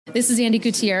This is Andy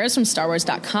Gutierrez from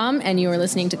StarWars.com, and you are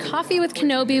listening to Coffee with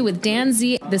Kenobi with Dan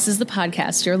Z. This is the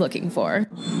podcast you're looking for.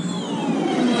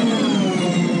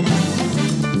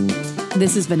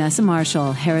 This is Vanessa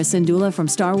Marshall, Harrison Dula from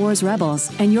Star Wars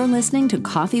Rebels, and you're listening to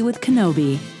Coffee with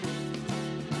Kenobi.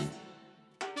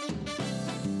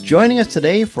 Joining us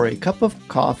today for a cup of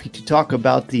coffee to talk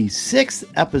about the 6th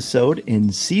episode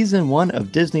in Season 1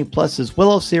 of Disney Plus's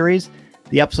Willow series.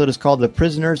 The episode is called The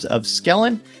Prisoners of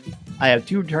Skellin. I have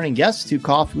two returning guests to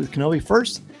Coffee with Kenobi.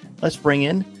 First, let's bring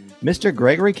in Mr.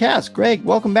 Gregory Cass. Greg,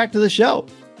 welcome back to the show.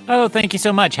 Oh, thank you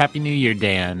so much. Happy New Year,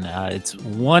 Dan. It's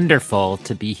wonderful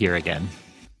to be here again.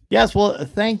 Yes, well,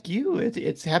 thank you.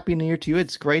 It's Happy New Year to you.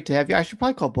 It's great to have you. I should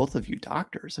probably call both of you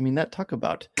doctors. I mean, that talk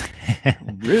about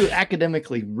rude,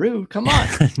 academically rude. Come on.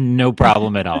 No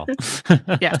problem at all.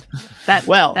 Yeah, that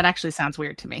actually sounds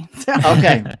weird to me. So.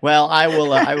 Okay, well, I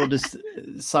will just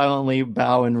silently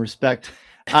bow in respect.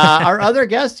 Our other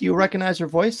guest, you recognize her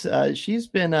voice. She's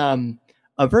been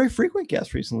a very frequent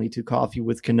guest recently to Coffee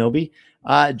with Kenobi.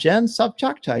 Jen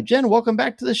Sopchockchai. Jen, welcome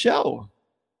back to the show.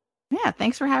 Yeah,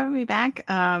 thanks for having me back.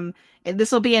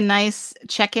 This will be a nice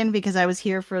check-in because I was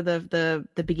here for the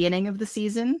beginning of the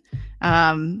season,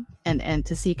 and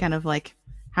to see kind of like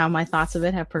how my thoughts of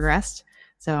it have progressed.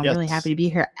 So I'm really happy to be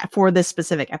here for this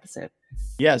specific episode.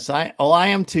 Yes, I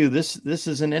am too. This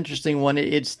is an interesting one.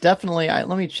 It's definitely.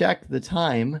 Let me check the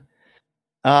time.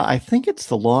 I think it's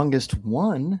the longest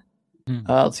one.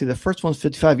 Let's see. The first one's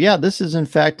 55. Yeah, this is in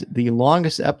fact the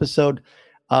longest episode.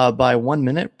 By 1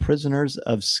 minute, Prisoners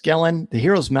of Skellin. The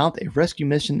heroes mount a rescue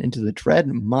mission into the dread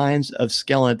mines of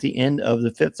Skellin. At the end of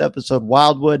the 5th episode,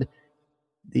 Wildwood,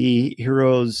 the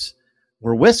heroes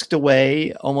were whisked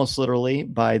away, almost literally,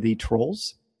 by the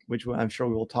trolls, which I'm sure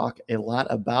we will talk a lot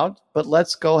about. But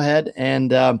let's go ahead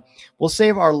and we'll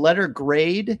save our letter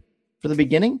grade for the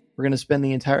beginning. We're going to spend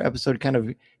the entire episode kind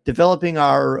of developing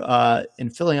our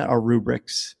and filling out our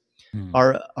rubrics,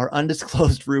 our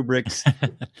undisclosed rubrics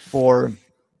for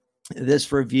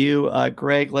this review.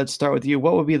 Greg, let's start with you.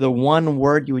 What would be the one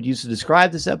word you would use to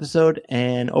describe this episode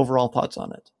and overall thoughts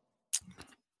on it?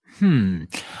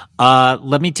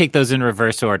 Let me take those in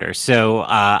reverse order. So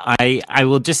I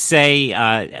will just say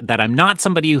that I'm not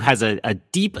somebody who has a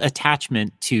deep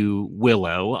attachment to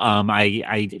Willow.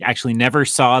 I actually never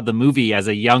saw the movie as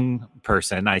a young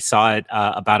person. I saw it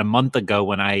about a month ago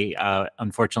when I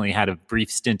unfortunately had a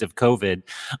brief stint of COVID.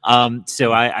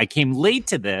 So I came late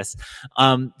to this.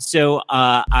 So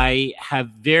I have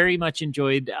very much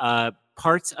enjoyed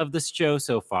parts of the show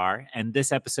so far, and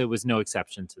this episode was no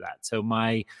exception to that. So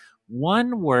my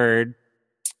one word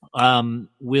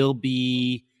will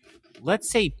be, let's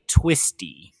say,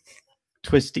 twisty.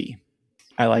 Twisty.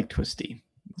 I like twisty.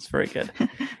 It's very good.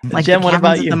 Like Jen, what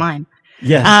about you? The mind.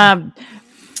 Yes.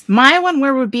 My one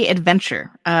word would be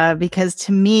adventure, because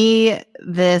to me,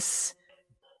 this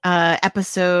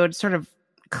episode sort of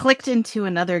clicked into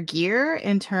another gear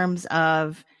in terms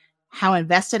of how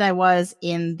invested I was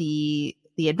in the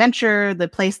adventure, the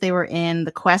place they were in,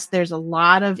 the quest. There's a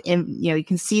lot of, you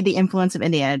can see the influence of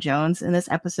Indiana Jones in this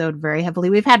episode very heavily.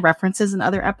 We've had references in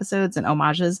other episodes and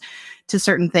homages to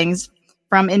certain things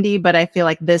from Indy, but I feel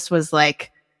like this was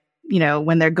like,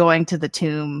 when they're going to the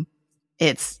tomb,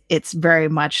 it's very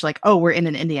much like, oh, we're in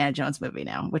an Indiana Jones movie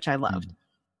now, which I loved.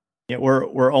 Yeah,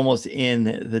 we're almost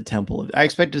in the temple. I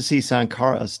expected to see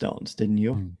Sankara stones, didn't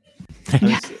you?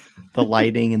 Yeah. The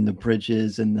lighting and the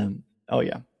bridges and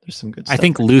there's some good stuff. I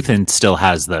think Luthen still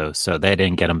has those, so they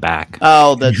didn't get them back.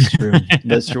 Oh, that's true.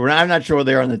 That's true. I'm not sure where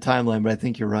they are on the timeline, but I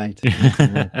think you're right.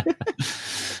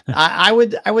 I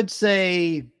would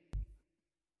say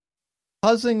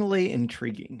puzzlingly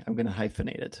intriguing. I'm going to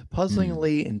hyphenate it.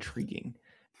 Puzzlingly intriguing.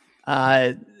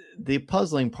 The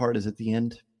puzzling part is at the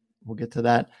end. We'll get to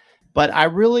that. But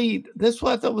this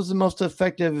one I thought was the most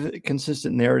effective,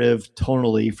 consistent narrative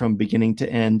tonally from beginning to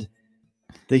end.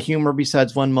 The humor,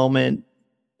 besides one moment,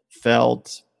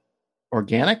 felt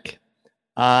organic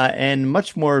and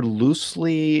much more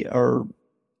loosely or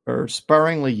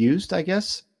sparingly used, I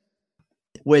guess.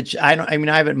 Which I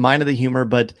haven't minded the humor,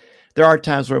 but there are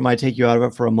times where it might take you out of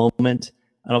it for a moment.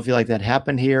 I don't feel like that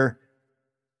happened here.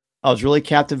 I was really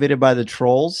captivated by the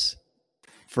trolls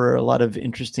for a lot of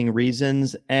interesting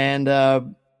reasons, and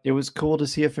it was cool to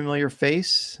see a familiar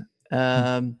face.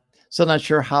 Still not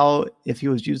sure if he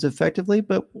was used effectively,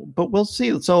 but we'll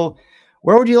see. So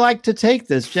where would you like to take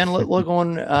this, Jen? We'll go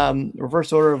in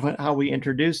reverse order of how we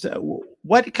introduced.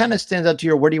 What kind of stands out to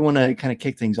you, or where do you want to kind of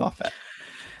kick things off at?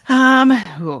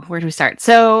 Where do we start?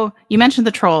 So you mentioned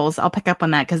the trolls. I'll pick up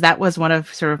on that because that was one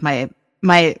of sort of my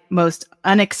most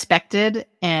unexpected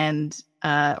and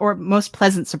or most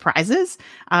pleasant surprises.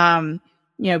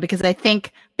 because I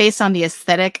think based on the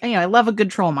aesthetic, I love a good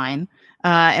troll mine.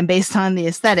 And based on the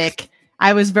aesthetic,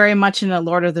 I was very much in a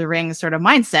Lord of the Rings sort of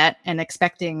mindset and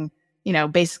expecting,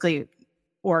 basically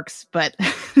orcs, but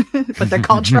but they're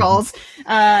called trolls.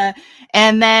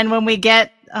 And then when we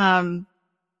get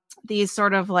these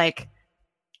sort of like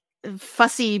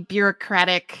fussy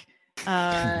bureaucratic,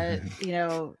 like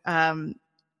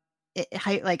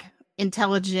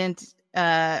intelligent,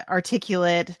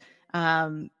 articulate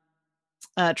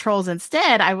trolls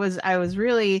instead, I was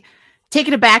really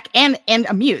taken aback and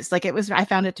amused. Like I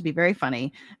found it to be very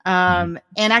funny. And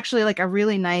actually like a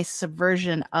really nice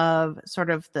subversion of sort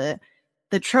of the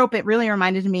trope. It really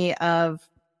reminded me of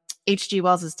H.G.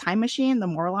 Wells's Time Machine, the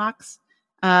Morlocks.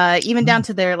 Even down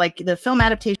to their like the film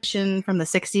adaptation from the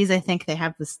 60s, I think they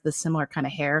have this similar kind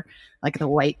of hair, like the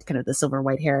white, kind of the silver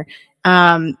white hair.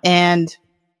 And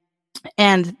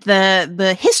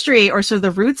the history or sort of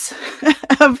the roots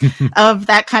of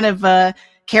that kind of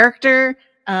character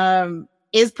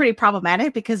is pretty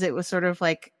problematic because it was sort of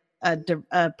like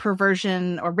a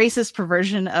perversion or racist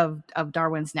perversion of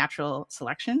Darwin's natural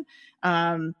selection.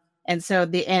 And so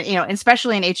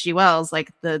especially in H.G. Wells,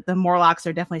 like the Morlocks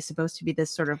are definitely supposed to be this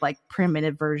sort of like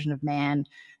primitive version of man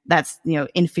that's,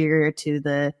 inferior to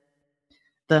the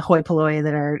hoi polloi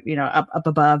that are, up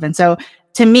above. And so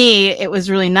to me, it was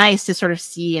really nice to sort of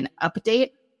see an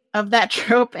update of that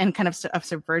trope and kind of a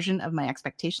subversion of my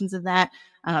expectations of that,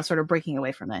 sort of breaking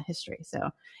away from that history.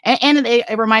 So, and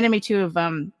it reminded me too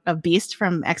of Beast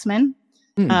from X-Men,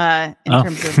 in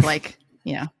terms of like,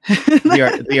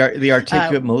 the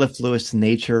articulate, mellifluous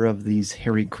nature of these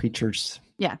hairy creatures.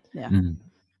 Yeah.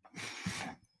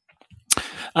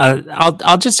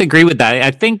 I'll just agree with that. I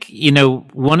think,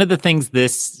 one of the things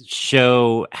this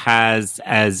show has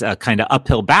as a kind of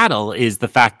uphill battle is the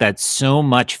fact that so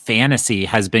much fantasy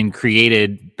has been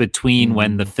created between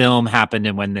when the film happened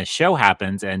and when this show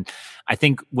happens. And I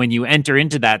think when you enter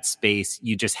into that space,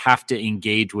 you just have to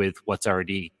engage with what's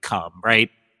already come, right?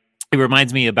 It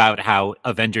reminds me about how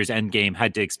Avengers Endgame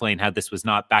had to explain how this was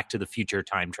not Back to the Future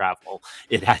time travel.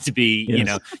 It had to be,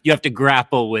 you have to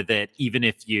grapple with it, even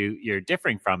if you're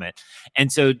differing from it.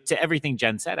 And so to everything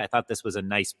Jen said, I thought this was a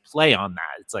nice play on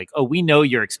that. It's like, oh, we know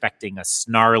you're expecting a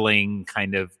snarling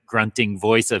kind of grunting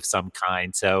voice of some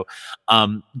kind. So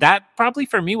that probably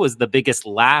for me was the biggest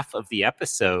laugh of the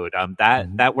episode.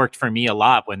 That worked for me a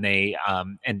lot when they,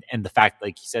 and the fact,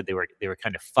 like you said, they were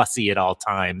kind of fussy at all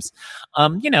times.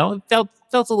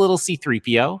 Felt a little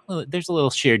C-3PO. There's a little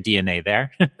shared DNA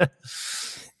there.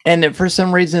 And for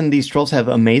some reason, these trolls have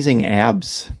amazing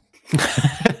abs.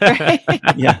 Right?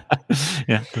 Yeah.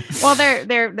 Well,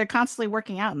 they're constantly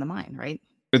working out in the mine, right?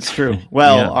 It's true.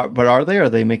 Well, but are they? Or are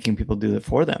they making people do it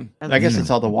for them? I guess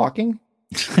it's all the walking.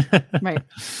 Right.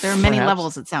 There are many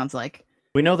levels, it sounds like.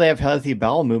 We know they have healthy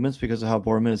bowel movements because of how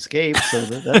Borman escaped, so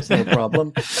that's no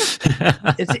problem.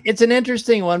 It's an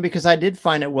interesting one because I did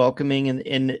find it welcoming,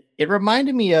 and it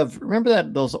reminded me of, remember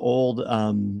those old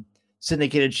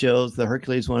syndicated shows, the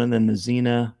Hercules one and then the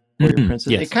Xena Warrior Princess?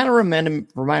 Yes. It kind of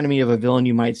reminded me of a villain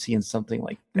you might see in something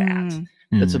like that.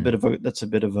 That's a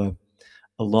bit of a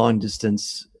long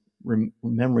distance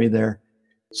memory there.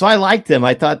 So I liked them.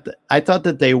 I thought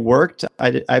that they worked.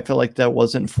 I feel like that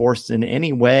wasn't forced in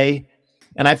any way.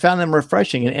 And I found them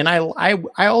refreshing. And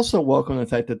I also welcome the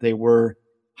fact that they were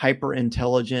hyper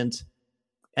intelligent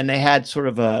and they had sort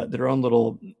of their own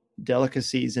little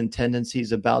delicacies and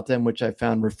tendencies about them, which I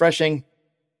found refreshing.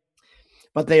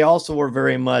 But they also were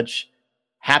very much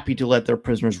happy to let their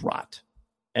prisoners rot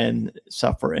and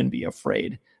suffer and be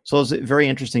afraid. So it was a very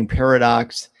interesting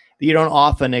paradox that you don't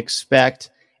often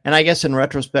expect. And I guess in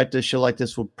retrospect, a show like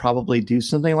this would probably do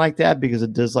something like that because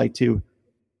it does like to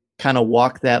kind of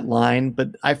walk that line.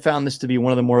 But I found this to be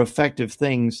one of the more effective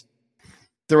things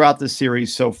throughout the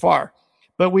series so far.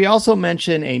 But we also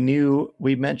mentioned I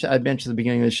mentioned at the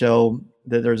beginning of the show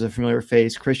that there's a familiar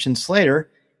face, Christian Slater.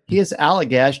 He is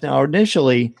Allagash. Now,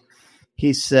 initially,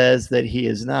 he says that he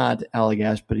is not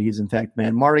Allagash, but he's in fact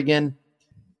Man Mardigan.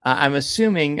 I'm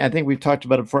assuming, I think we've talked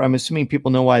about it before, I'm assuming people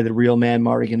know why the real Man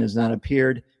Mardigan has not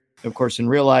appeared. Of course, in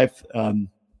real life,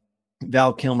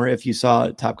 Val Kilmer, if you saw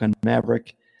Top Gun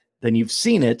Maverick, then you've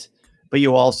seen it, but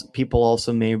people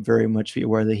also may very much be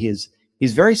aware that he's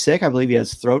very sick. I believe he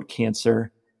has throat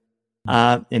cancer,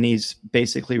 and he's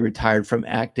basically retired from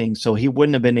acting, so he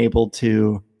wouldn't have been able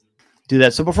to do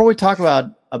that. So before we talk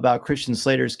about Christian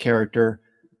Slater's character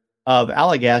of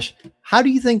Allagash, how do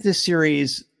you think this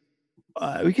series,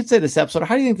 we could say this episode,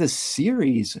 how do you think this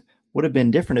series would have been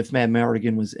different if Matt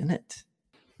Mardigan was in it?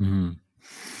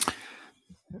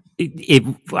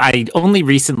 I only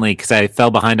recently, because I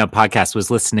fell behind on podcasts,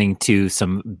 was listening to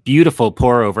some beautiful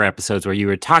pour over episodes where you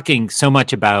were talking so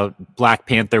much about Black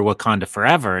Panther Wakanda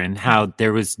Forever and how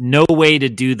there was no way to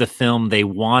do the film they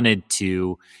wanted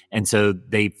to. And so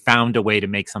they found a way to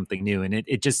make something new. And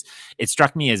it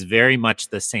struck me as very much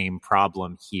the same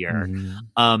problem here.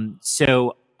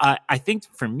 So I think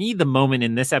for me, the moment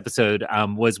in this episode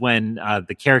was when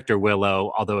the character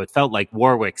Willow, although it felt like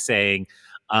Warwick saying,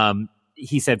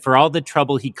 he said, "For all the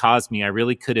trouble he caused me, I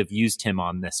really could have used him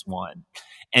on this one."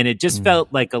 And it just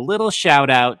felt like a little shout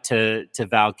out to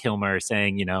Val Kilmer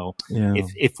saying, you know,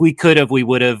 if we could have, we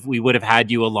would have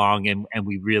had you along, and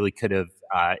we really could have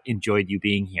enjoyed you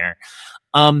being here.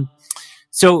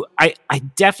 So I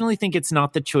definitely think it's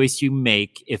not the choice you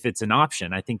make if it's an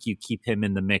option. I think you keep him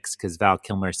in the mix because Val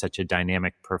Kilmer is such a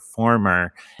dynamic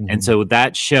performer. And so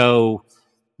that show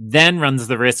then runs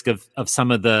the risk of some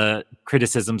of the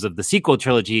criticisms of the sequel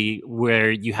trilogy,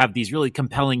 where you have these really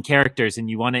compelling characters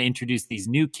and you want to introduce these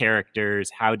new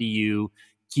characters. How do you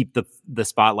keep the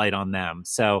spotlight on them?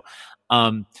 So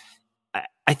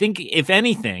I think, if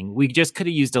anything, we just could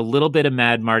have used a little bit of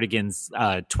Mad Mardigan's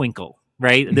twinkle,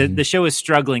 right? The show is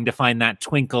struggling to find that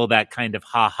twinkle, that kind of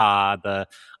ha-ha,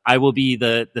 I will be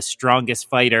the strongest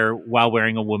fighter while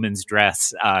wearing a woman's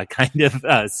dress kind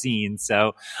of scene.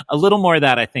 So a little more of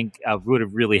that, I think, would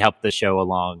have really helped the show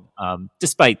along,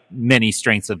 despite many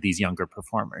strengths of these younger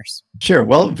performers. Sure.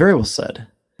 Well, very well said.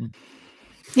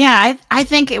 Yeah, I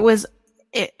think it was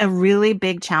a really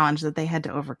big challenge that they had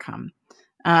to overcome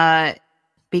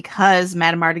because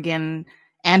Mad Mardigan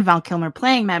and Val Kilmer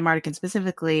playing Mad Mardigan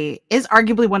specifically is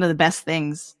arguably one of the best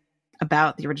things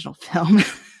about the original film.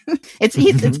 It's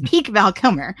peak Val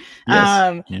Kilmer.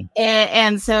 Yes.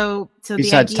 And so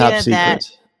besides the idea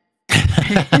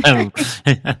Top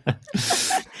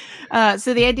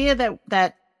so the idea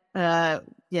that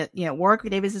Warwick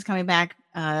Davis is coming back,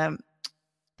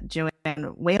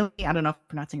 Joanne Whaley, I don't know if I'm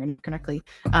pronouncing her name correctly,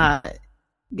 are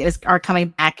coming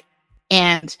back,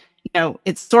 and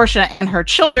it's Sorsha and her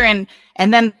children,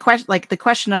 and then the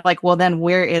question of well, then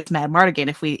where is Mad Mardigan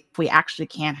if we actually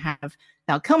can't have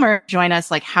Val Kilmer join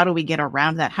us? How do we get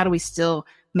around that? How do we still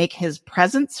make his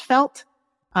presence felt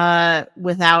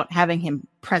without having him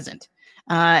present?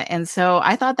 And so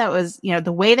I thought that was,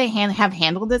 the way they have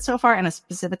handled it so far, and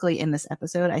specifically in this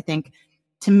episode, I think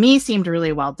to me seemed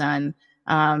really well done,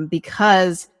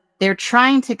 because they're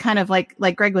trying to kind of like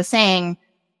Greg was saying,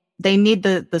 they need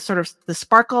the sort of the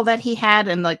sparkle that he had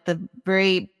and the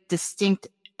very distinct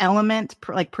element,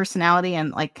 personality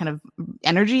and kind of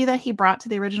energy that he brought to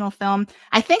the original film.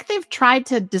 I think they've tried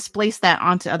to displace that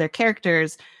onto other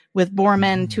characters with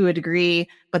Borman to a degree,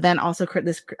 but then also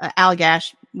this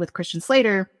Allagash with Christian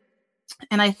Slater.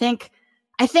 And I think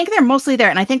they're mostly there.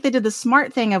 And I think they did the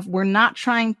smart thing of, we're not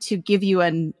trying to give you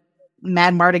a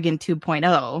Mad Mardigan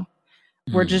 2.0.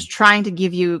 We're just trying to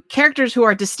give you characters who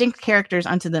are distinct characters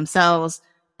unto themselves,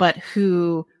 but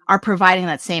who are providing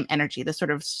that same energy, the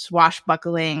sort of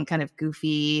swashbuckling, kind of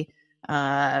goofy,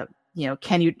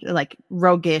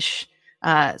 roguish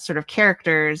sort of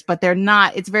characters, but they're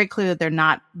not, it's very clear that they're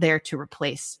not there to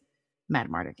replace Mad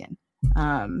Mardigan.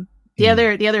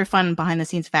 The other fun behind the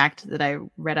scenes fact that I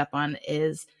read up on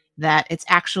is that it's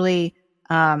actually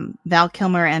Val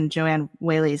Kilmer and Joanne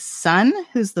Whaley's son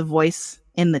who's the voice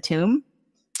in the tomb.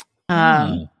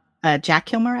 Jack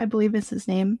Kilmer, I believe is his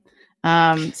name.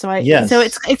 So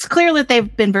it's clear that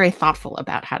they've been very thoughtful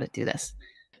about how to do this.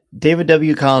 David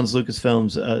W. Collins,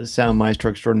 Lucasfilm's sound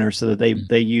maestro extraordinaire, said that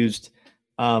they used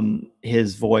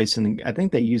his voice, and I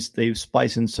think they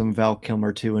spliced in some Val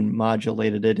Kilmer too and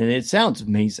modulated it, and it sounds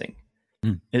amazing.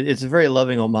 It's a very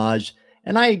loving homage,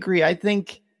 and I agree. I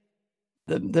think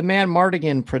the Mad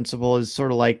Mardigan principle is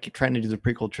sort of like trying to do the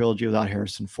prequel trilogy without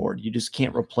Harrison Ford. You just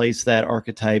can't replace that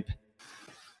archetype.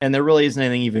 And there really isn't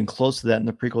anything even close to that in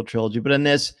the prequel trilogy. But in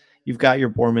this, you've got your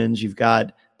Bormans, you've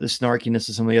got the snarkiness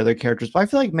of some of the other characters. But I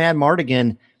feel like Mad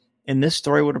Mardigan in this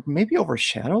story would have maybe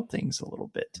overshadowed things a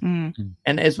little bit.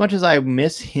 And as much as I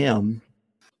miss him,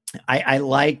 I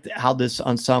liked how this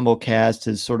ensemble cast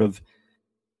has sort of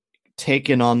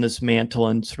taken on this mantle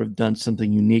and sort of done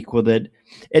something unique with it.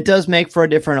 It does make for a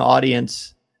different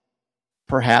audience,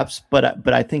 perhaps, but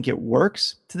I think it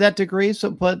works to that degree. So,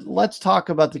 but let's talk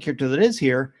about the character that is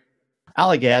here.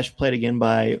 Allagash, played again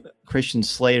by Christian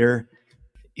Slater,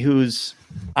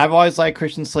 I've always liked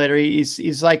Christian Slater.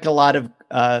 He's like a lot of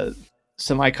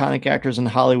some iconic actors in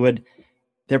Hollywood.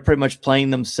 They're pretty much playing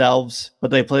themselves,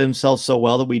 but they play themselves so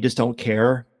well that we just don't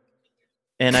care.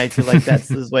 And I feel like that's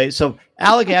his way. So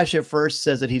Allagash at first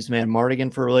says that he's Mad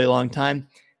Mardigan for a really long time.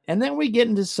 And then we get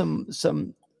into some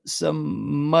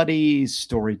some muddy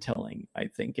storytelling, I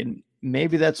think, and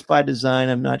maybe that's by design.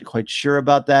 I'm not quite sure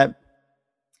about that.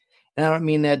 And I don't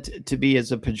mean that to be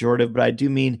as a pejorative, but I do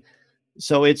mean,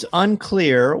 so it's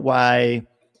unclear why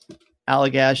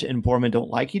Allagash and Borman don't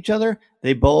like each other.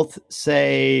 They both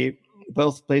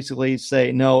basically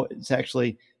say, no, it's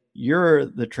actually, you're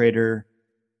the traitor,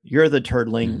 you're the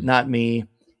turtling, not me.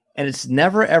 And it's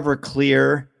never, ever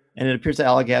clear. And it appears that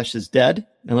Allagash is dead,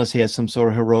 unless he has some sort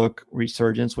of heroic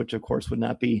resurgence, which of course would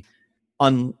not be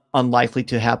unlikely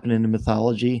to happen in the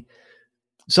mythology.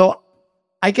 So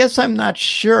I guess I'm not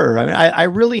sure. I mean, I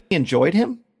really enjoyed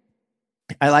him.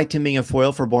 I liked him being a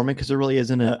foil for Borman because there really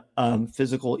isn't a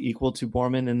physical equal to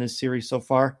Borman in this series so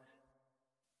far.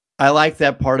 I like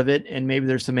that part of it, and maybe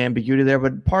there's some ambiguity there,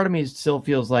 but part of me still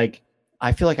feels like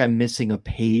I feel like I'm missing a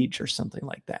page or something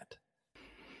like that.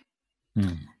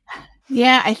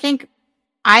 Yeah, I think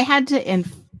I had to.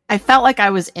 I felt like I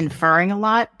was inferring a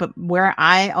lot, but where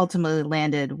I ultimately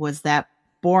landed was that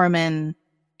Borman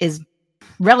is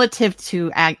relative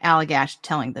to Allagash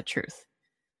telling the truth,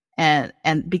 and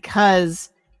because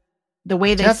the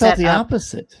way they set the up,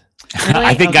 opposite. Really?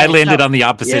 I think I landed on the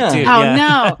opposite too. Oh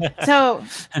yeah. no!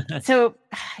 So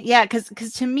yeah,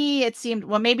 because to me it seemed,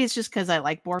 well, maybe it's just because I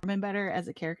like Borman better as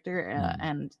a character,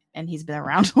 and he's been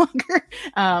around longer.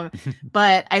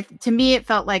 But to me it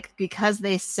felt like because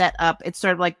they set up, it's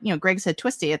sort of like, Greg said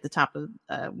twisty at the top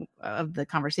of the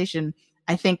conversation.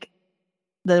 I think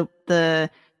the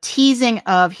teasing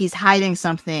of he's hiding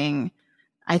something,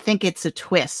 I think it's a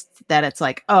twist that it's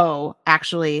like, oh,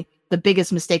 actually the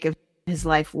biggest mistake of his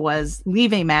life was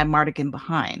leaving Mad Mardigan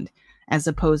behind, as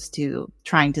opposed to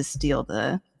trying to steal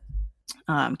the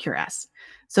cuirass.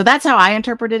 So that's how I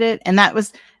interpreted it, and that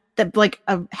was like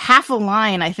a half a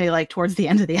line, I feel like, towards the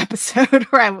end of the episode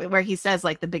where he says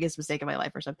like the biggest mistake of my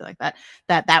life or something like that.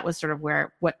 That was sort of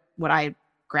where what I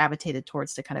gravitated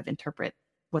towards to kind of interpret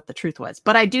what the truth was.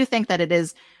 But I do think that it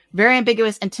is very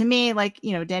ambiguous, and to me, like,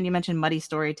 Dan, you mentioned muddy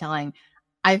storytelling.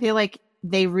 I feel like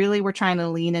they really were trying to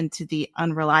lean into the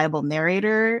unreliable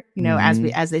narrator,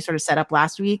 as they sort of set up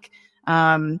last week,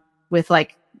 with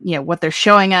like, what they're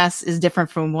showing us is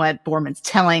different from what Borman's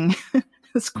telling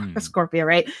Scorpio,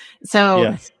 right?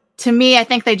 So to me, I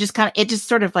think they just it just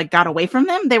sort of like got away from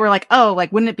them. They were like, oh,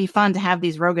 like, wouldn't it be fun to have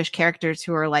these roguish characters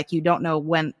who are like, you don't know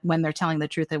when they're telling the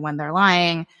truth and when they're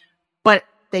lying, but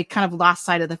they kind of lost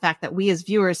sight of the fact that we as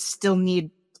viewers still need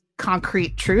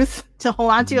concrete truth to hold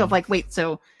on to, of like, wait,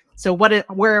 so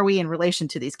where are we in relation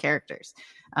to these characters?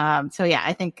 So yeah,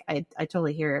 I think I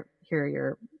totally hear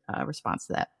your response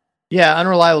to that. Yeah,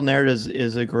 unreliable narrative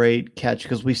is a great catch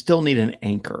because we still need an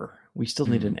anchor.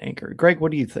 Greg,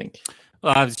 what do you think?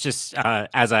 Well, I was just,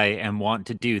 as I am wont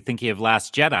to do, thinking of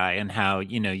Last Jedi and how,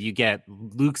 you get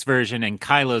Luke's version and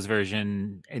Kylo's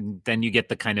version, and then you get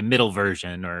the kind of middle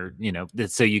version, or,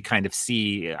 so you kind of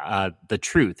see the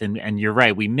truth. And you're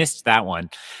right, we missed that one.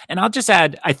 And I'll just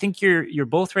add, I think you're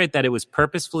both right that it was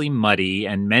purposefully muddy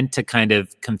and meant to kind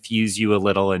of confuse you a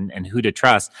little and who to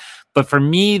trust. But for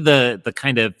me, the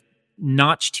kind of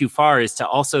notch too far is to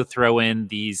also throw in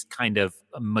these kind of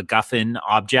MacGuffin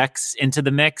objects into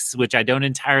the mix, which I don't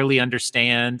entirely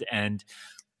understand. And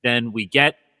then we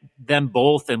get them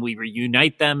both and we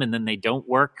reunite them, and then they don't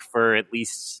work for at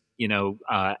least,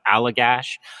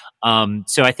 Allagash.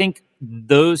 So I think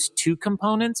those two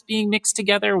components being mixed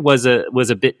together was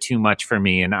a bit too much for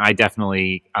me, and I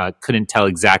definitely couldn't tell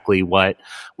exactly what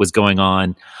was going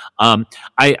on. I'm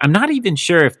not even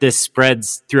sure if this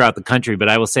spreads throughout the country, but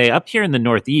I will say up here in the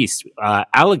Northeast,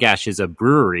 Allagash is a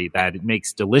brewery that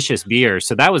makes delicious beer.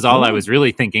 So that was all I was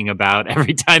really thinking about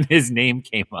every time his name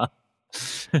came up.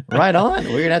 Right on.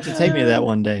 We're gonna have to take me to that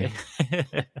one day.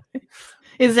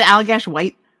 Is the Allagash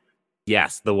white?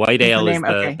 Yes, the white ale is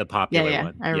okay. the popular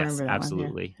one. I remember that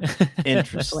absolutely. One, yeah.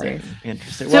 Interesting.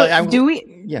 So Well, do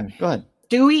we? Yeah, go ahead.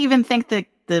 Do we even think that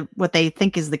what they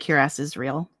think is the cuirass is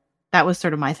real? That was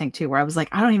sort of my thing too, where I was like,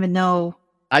 I don't even know.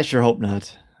 I sure hope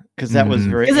not, because that was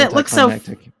very. Because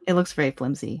it looks very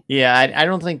flimsy. Yeah, I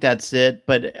don't think that's it,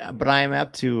 but I am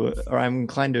apt to, or I'm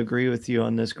inclined to agree with you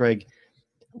on this, Greg.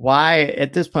 Why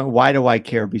at this point? Why do I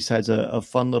care? Besides a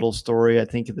fun little story, I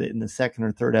think in the second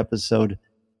or third episode,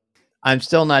 I'm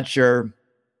still not sure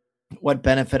what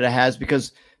benefit it has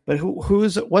but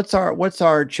what's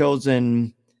our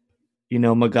chosen,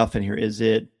 MacGuffin here? Is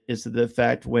it the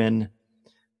fact when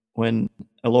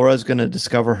Elora is going to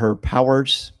discover her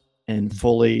powers and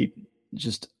fully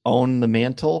just own the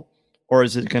mantle, or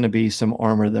is it going to be some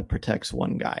armor that protects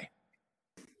one guy?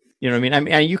 You know what I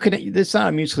mean? It's not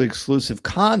a mutually exclusive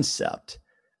concept,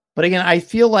 but again, I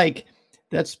feel like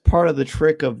that's part of the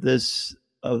trick of this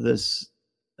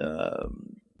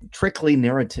trickly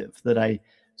narrative that I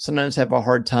sometimes have a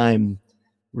hard time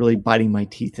really biting my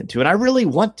teeth into. And I really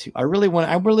want to. I really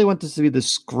want this to be the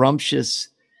scrumptious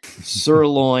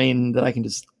sirloin that I can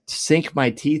just sink my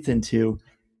teeth into.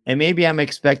 And maybe I'm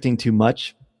expecting too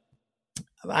much.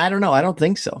 I don't know. I don't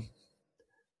think so.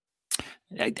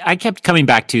 I kept coming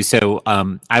back to, so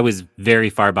I was very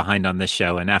far behind on this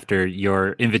show, and after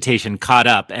your invitation caught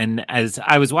up, and as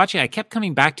I was watching, I kept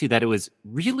coming back to that it was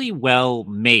really well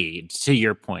made, to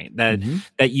your point, that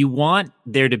that you want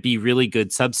there to be really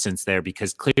good substance there,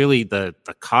 because clearly the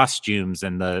costumes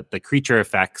and the creature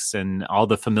effects and all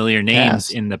the familiar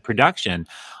names in the production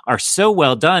are so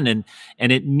well done, and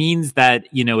it means that,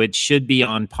 you know, it should be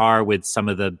on par with some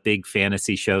of the big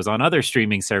fantasy shows on other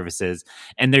streaming services,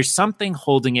 and there's something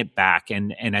holding it back,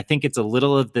 and I think it's a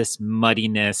little of this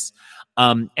muddiness,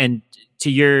 and to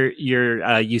your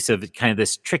use of kind of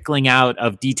this trickling out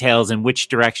of details in which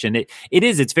direction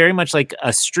it's very much like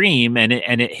a stream, and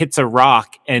it hits a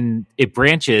rock and it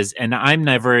branches, and I'm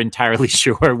never entirely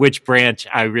sure which branch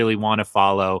I really want to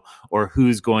follow or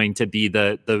who's going to be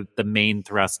the main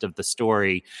thrust of the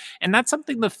story. And that's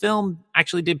something the film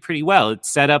actually did pretty well. It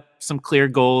set up some clear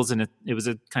goals, and it was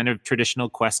a kind of traditional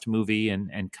quest movie,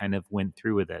 and kind of went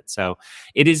through with it. So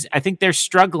it is, I think they're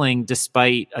struggling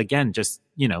despite, again, just,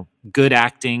 you know, good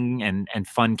acting and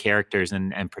fun characters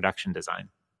and production design.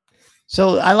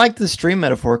 So I like the stream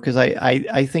metaphor, because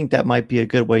I think that might be a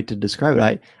good way to describe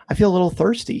it. I feel a little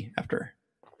thirsty after.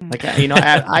 Like, you know,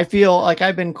 I feel like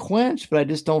I've been quenched, but I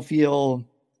just don't feel,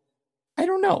 I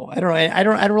don't know. I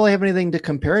don't really have anything to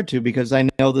compare it to, because I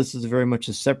know this is very much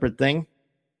a separate thing.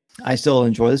 I still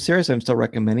enjoy the series. I'm still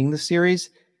recommending the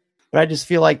series, but I just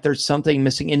feel like there's something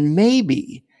missing. And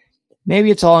maybe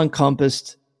it's all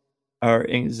encompassed, or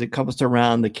is encompassed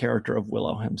around the character of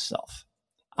Willow himself.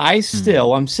 I'm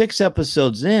 6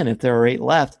 episodes in, if there are 8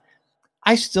 left,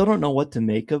 I still don't know what to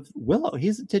make of Willow.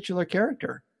 He's a titular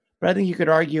character. But I think you could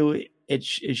argue it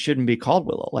shouldn't be called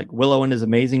Willow. Like Willow and his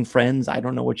amazing friends. I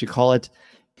don't know what you call it.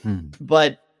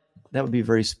 But that would be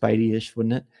very Spidey-ish,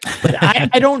 wouldn't it? But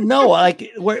I don't know.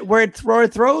 Like where it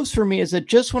throws for me is that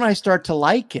just when I start to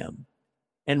like him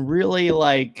and really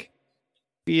like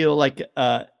feel like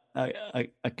a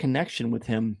connection with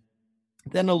him,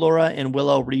 then Allura and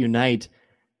Willow reunite.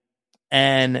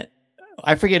 And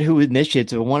I forget who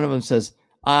initiates it, but one of them says,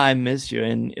 I miss you.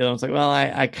 And I was like, well,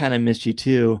 I kind of miss you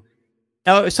too.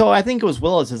 Oh, so I think it was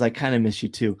Willow that says, I kind of miss you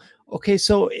too. Okay,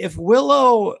 so if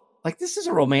Willow, like, this is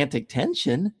a romantic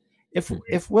tension.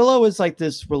 If Willow is like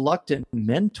this reluctant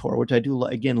mentor, which I do,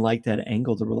 again, like that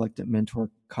angle, the reluctant mentor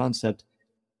concept,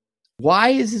 why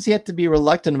is he have to be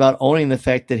reluctant about owning the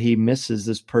fact that he misses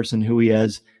this person who he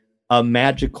has a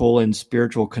magical and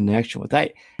spiritual connection with?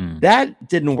 That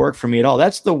didn't work for me at all.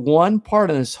 That's the one part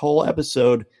in this whole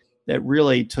episode that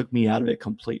really took me out of it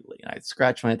completely. And I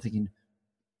scratched my head thinking,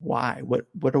 why?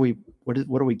 What are we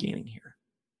gaining here?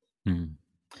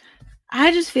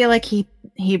 I just feel like he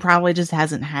probably just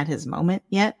hasn't had his moment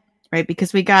yet, right?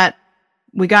 Because we got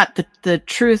the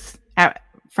truth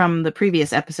from the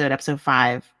previous episode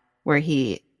 5, where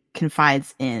he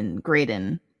confides in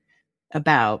Graydon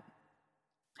about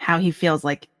how he feels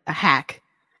like a hack,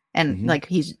 and like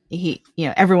he you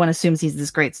know, everyone assumes he's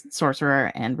this great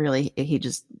sorcerer, and really he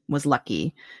just was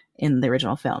lucky in the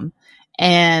original film.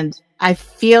 And I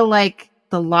feel like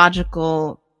the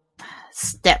logical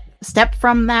step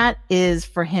from that is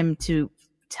for him to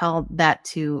tell that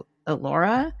to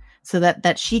Allura, so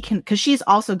that she can, because she's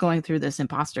also going through this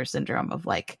imposter syndrome of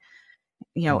like,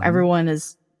 you know, everyone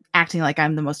is acting like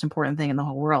I'm the most important thing in the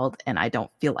whole world, and I don't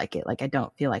feel like it. Like, I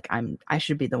don't feel like I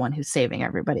should be the one who's saving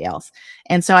everybody else.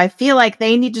 And so I feel like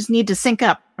they just need to sync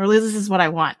up, or at least this is what I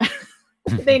want.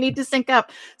 They need to sync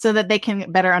up so that they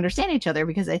can better understand each other,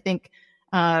 because I think,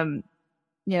 you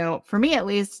know, for me at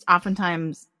least,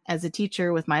 oftentimes as a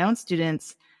teacher with my own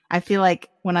students, I feel like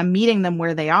when I'm meeting them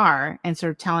where they are and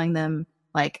sort of telling them,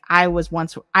 like, I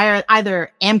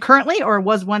either am currently or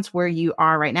was once where you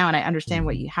are right now, and I understand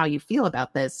how you feel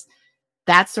about this.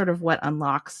 That's sort of what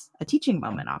unlocks a teaching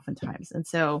moment oftentimes. And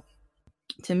so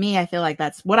to me, I feel like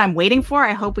that's what I'm waiting for.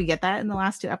 I hope we get that in the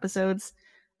last 2 episodes.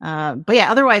 But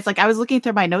yeah, otherwise, like, I was looking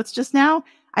through my notes just now.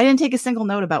 I didn't take a single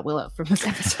note about Willow from this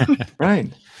episode. Right.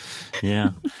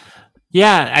 Yeah.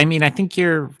 Yeah, I mean, I think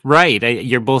you're right.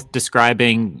 You're both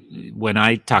describing, when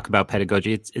I talk about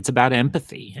pedagogy, it's about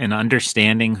empathy and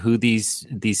understanding who these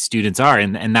students are,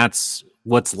 and that's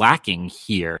what's lacking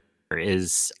here.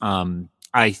 Is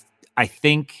I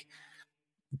think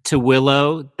to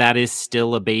Willow, that is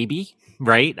still a baby,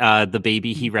 right? The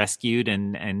baby he rescued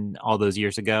and all those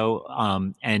years ago,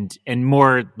 and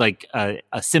more like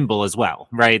a symbol as well,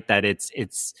 right? That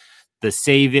it's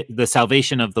the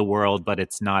salvation of the world, but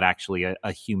it's not actually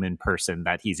a human person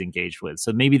that he's engaged with.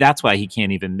 So maybe that's why he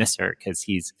can't even miss her, because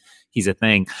he's a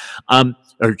thing,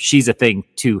 or she's a thing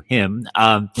to him.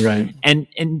 Right.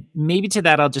 And maybe to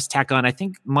that, I'll just tack on, I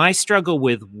think my struggle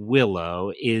with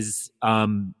Willow is,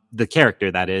 the character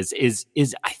that is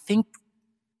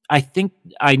I think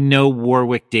I know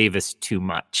Warwick Davis too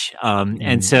much.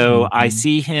 And so I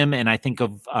see him and I think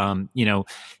of,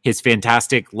 his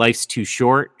fantastic Life's Too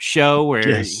Short show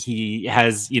where he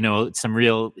has, some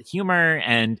real humor.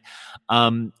 And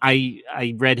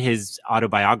I read his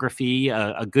autobiography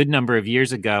a good number of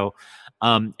years ago.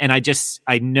 And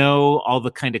I know all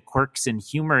the kind of quirks and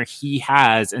humor he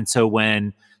has. And so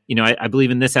when, I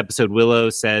believe in this episode, Willow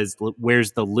says,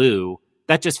 "Where's the Lou?"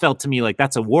 That just felt to me like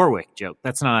that's a Warwick joke.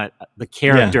 That's not the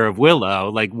character of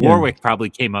Willow. Like Warwick probably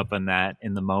came up on that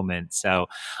in the moment. So,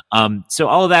 so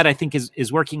all of that I think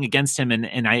is working against him.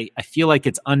 And I feel like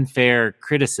it's unfair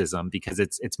criticism because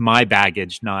it's my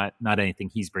baggage, not anything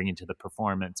he's bringing to the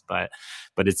performance, but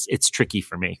it's tricky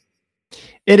for me.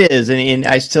 It is. And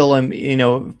I still am,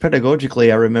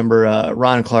 pedagogically, I remember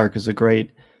Ron Clark is a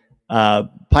great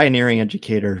pioneering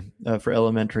educator for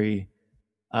elementary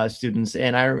students.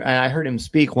 And I heard him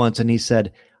speak once and he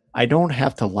said, I don't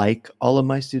have to like all of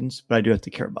my students, but I do have to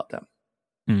care about them.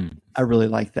 I really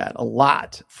like that a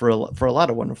lot for a lot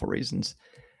of wonderful reasons.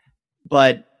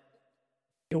 But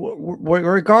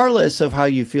regardless of how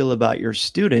you feel about your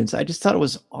students, I just thought it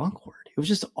was awkward. It was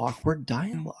just awkward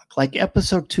dialogue, like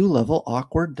episode 2 level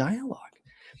awkward dialogue.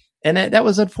 And that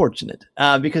was unfortunate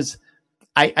because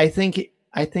I think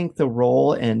the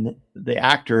role and the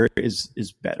actor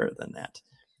is better than that.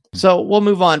 So we'll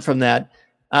move on from that.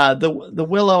 The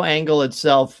Willow angle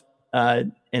itself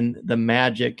and the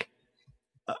magic.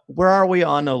 Where are we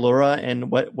on Allura, and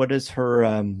what is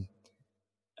her?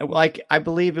 Like I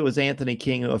believe it was Anthony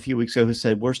King a few weeks ago who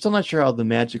said we're still not sure how the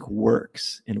magic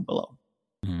works in Willow,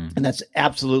 and that's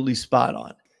absolutely spot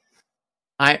on.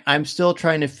 I'm still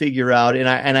trying to figure out,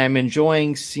 and I'm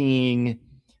enjoying seeing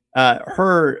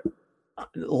her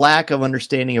lack of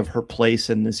understanding of her place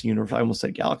in this universe. I almost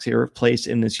said galaxy, her place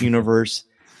in this universe,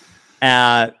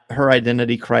 her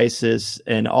identity crisis,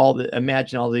 and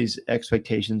imagine all these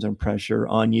expectations and pressure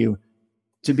on you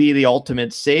to be the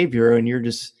ultimate savior. And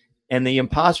and the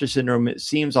imposter syndrome, it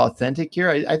seems authentic here.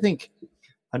 I think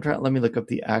let me look up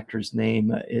the actor's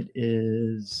name.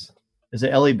 Is it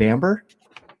Ellie Bamber?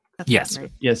 Yes. Right.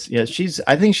 Yes.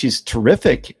 I think she's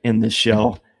terrific in this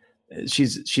show.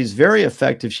 She's very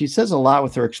effective. She says a lot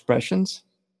with her expressions,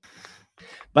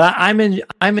 but I'm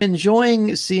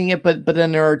enjoying seeing it. But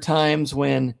then there are times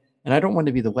when, and I don't want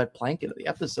to be the wet blanket of the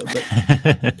episode,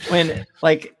 but when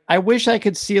I wish I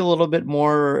could see a little bit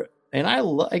more. And I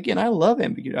love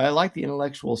ambiguity. I like the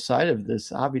intellectual side of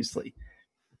this, obviously,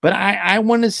 but I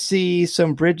want to see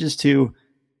some bridges to.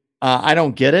 I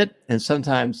don't get it, and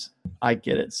sometimes I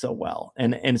get it so well,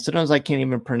 and sometimes I can't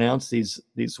even pronounce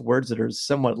these words that are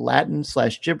somewhat Latin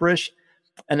 / gibberish,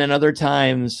 and then other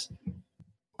times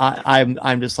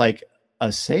I'm just like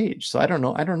a sage. So I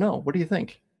don't know. What do you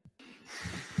think?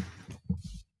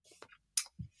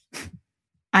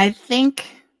 I think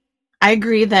I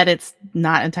agree that it's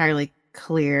not entirely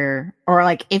clear, or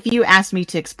like if you asked me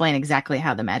to explain exactly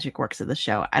how the magic works of the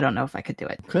show, I don't know if I could do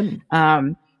it. Couldn't.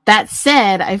 That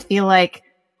said, I feel like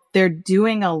they're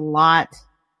doing a lot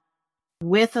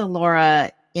with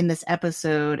Allura in this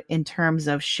episode in terms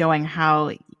of showing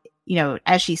how,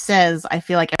 as she says, I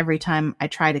feel like every time I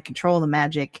try to control the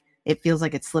magic, it feels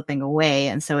like it's slipping away.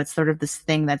 And so it's sort of this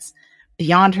thing that's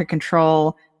beyond her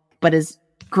control, but is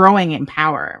growing in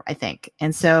power, I think.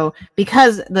 And so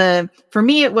because for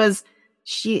me, it was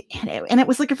and it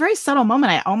was like a very subtle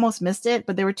moment. I almost missed it,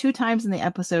 but there were 2 times in the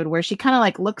episode where she kind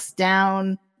of looks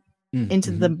down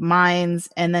into the mines,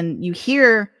 and then you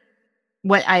hear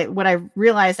what I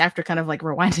realized after kind of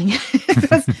rewinding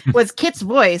it was Kit's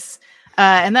voice,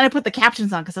 and then I put the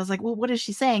captions on because I was like, well, what is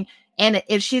she saying? And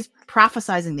she's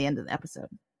prophesizing the end of the episode,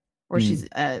 or she's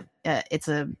it's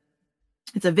a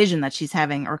vision that she's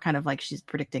having, or kind of like she's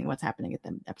predicting what's happening at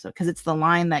the episode, because it's the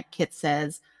line that Kit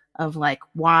says of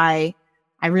why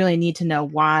I really need to know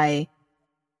why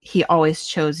he always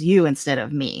chose you instead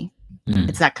of me.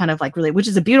 It's that kind of really, which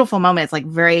is a beautiful moment. It's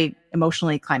very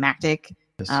emotionally climactic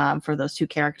for those 2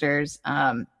 characters.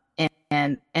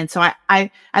 And so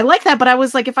I like that, but I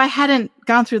was if I hadn't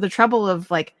gone through the trouble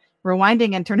of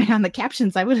rewinding and turning on the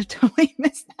captions, I would have totally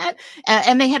missed that.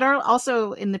 And they had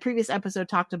also in the previous episode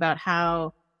talked about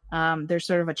how there's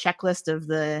sort of a checklist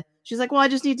of she's like, well, I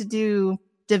just need to do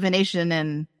divination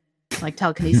and like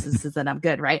telekinesis is that I'm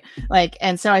good, right? Like,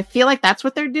 and so I feel like that's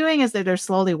what they're doing, is that they're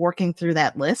slowly working through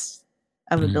that list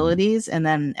of abilities, and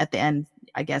then at the end,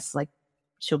 I guess, like,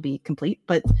 she'll be complete.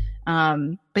 But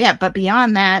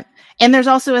beyond that, and there's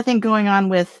also a thing going on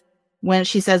with when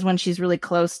she says when she's really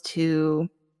close to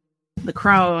the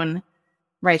crone,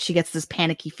 right? She gets this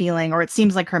panicky feeling, or it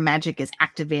seems like her magic is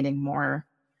activating more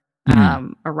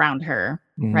around her,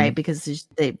 right? Because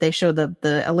they show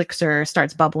the elixir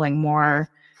starts bubbling more.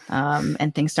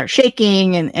 And things start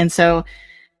shaking, and so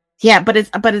but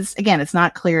it's again, it's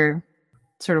not clear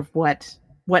sort of what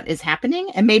is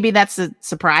happening, and maybe that's a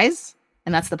surprise,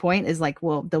 and that's the point, is like,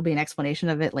 well, there'll be an explanation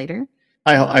of it later.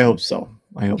 I hope so.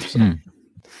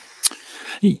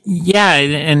 Yeah,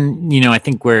 and I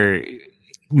think we're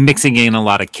mixing in a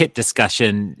lot of Kit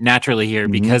discussion naturally here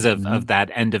because of that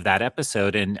end of that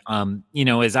episode, and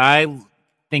as I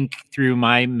think through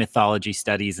my mythology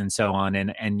studies and so on,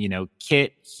 and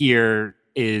Kit here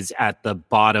is at the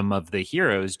bottom of the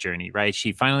hero's journey, right?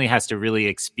 She finally has to really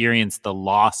experience the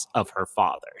loss of her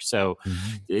father. So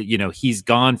he's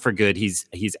gone for good. He's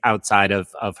outside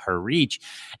of her reach,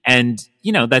 and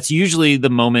that's usually the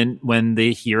moment when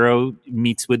the hero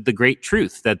meets with the great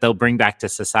truth that they'll bring back to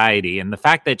society. And the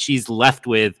fact that she's left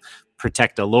with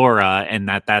protect Alora, and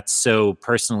that's so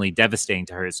personally devastating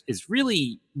to her is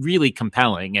really, really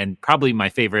compelling, and probably my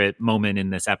favorite moment in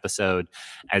this episode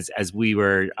as we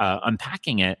were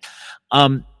unpacking it.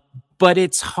 But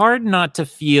it's hard not to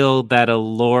feel that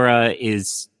Alora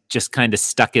is just kind of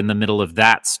stuck in the middle of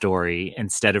that story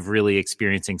instead of really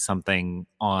experiencing something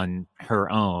on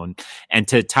her own. And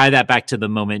to tie that back to the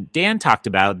moment Dan talked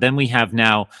about, then we have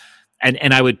now,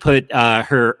 and I would put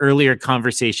her earlier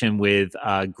conversation with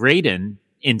Graydon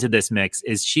into this mix,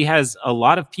 is she has a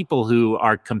lot of people who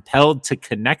are compelled to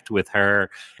connect with her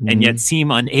and yet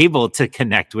seem unable to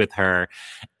connect with her.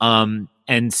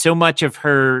 And so much of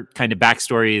her kind of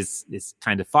backstory is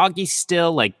kind of foggy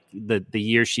still, like the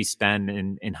years she spent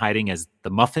in hiding as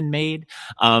the Muffin Maid.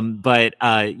 But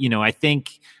I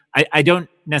think I don't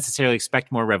necessarily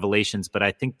expect more revelations, but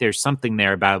I think there's something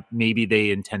there about maybe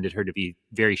they intended her to be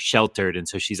very sheltered, and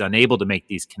so she's unable to make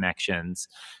these connections,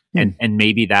 and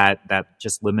maybe that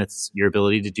just limits your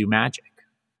ability to do magic.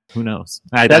 Who knows?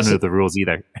 I don't know the rules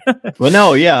either. Well,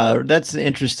 no, yeah, that's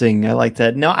interesting. I like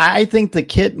that. No, I think the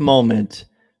Kit moment,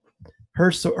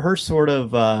 her sort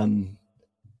of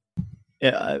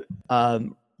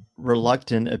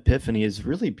reluctant epiphany is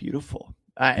really beautiful.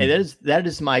 I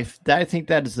think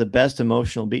that is the best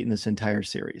emotional beat in this entire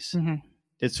series.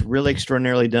 It's really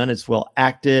extraordinarily done. It's well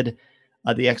acted.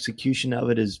 The execution of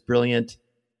it is brilliant,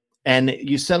 and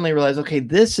you suddenly realize, okay,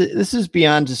 this is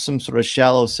beyond just some sort of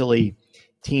shallow, silly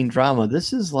teen drama.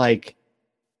 This is like,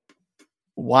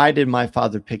 why did my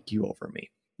father pick you over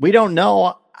me? We don't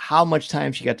know how much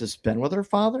time she got to spend with her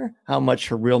father, how much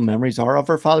her real memories are of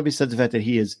her father, besides the fact that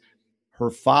he is her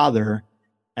father,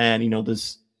 and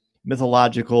this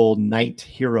mythological knight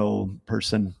hero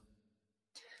person.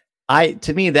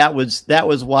 To me, that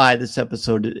was why this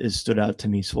episode is stood out to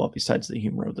me so well, besides the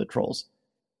humor of the trolls.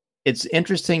 It's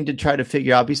interesting to try to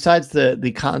figure out, besides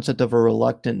the concept of a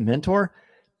reluctant mentor,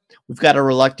 we've got a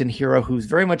reluctant hero who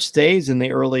very much stays in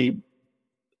the early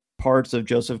parts of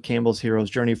Joseph Campbell's hero's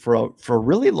journey for a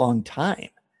really long time.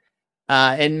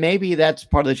 And maybe that's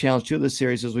part of the challenge too of the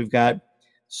series, is we've got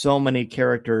so many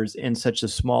characters in such a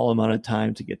small amount of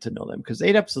time to get to know them, because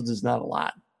 8 episodes is not a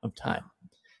lot of time.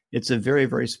 It's a very,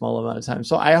 very small amount of time.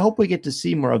 So I hope we get to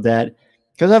see more of that,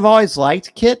 because I've always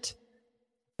liked Kit,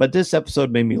 but this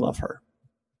episode made me love her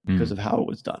because of how it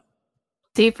was done.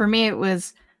 See, for me,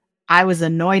 I was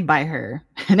annoyed by her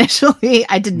initially.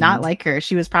 I did not like her.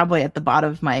 She was probably at the bottom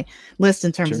of my list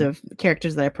in terms of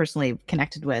characters that I personally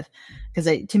connected with,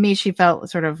 because to me, she felt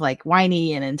sort of like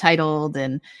whiny and entitled.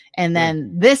 And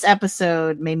then this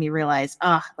episode made me realize,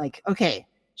 okay,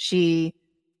 she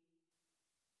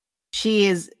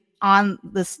is on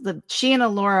this. She and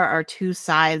Alora are two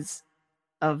sides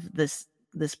of this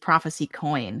prophecy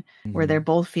coin, where they're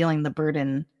both feeling the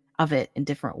burden of it in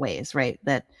different ways, right?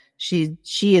 That she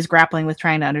is grappling with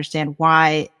trying to understand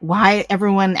why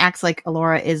everyone acts like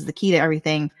Alora is the key to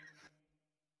everything.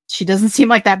 She doesn't seem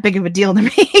like that big of a deal to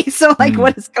me. So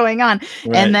what is going on?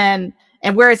 Right.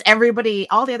 And whereas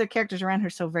all the other characters around her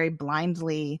so very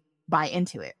blindly buy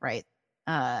into it, right?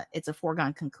 It's a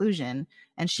foregone conclusion.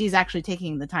 And she's actually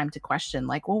taking the time to question,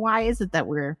 like, well, why is it that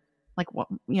we're like,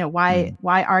 why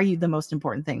are you the most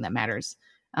important thing that matters?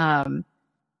 And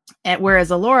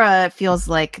whereas Alora feels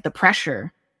like the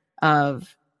pressure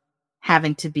of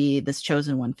having to be this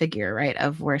chosen one figure, right?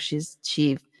 Of where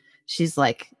she she's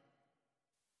like,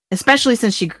 especially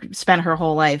since she spent her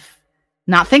whole life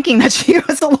not thinking that she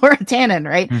was a Laura Tannen,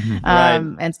 right?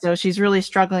 Right. And so she's really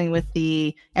struggling with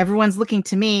everyone's looking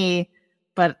to me,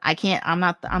 but I can't. I'm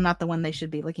not the one they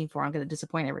should be looking for. I'm going to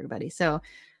disappoint everybody. So,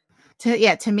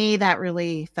 to me, that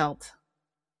really felt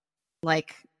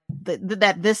like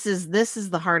that this is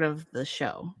the heart of the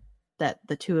show. That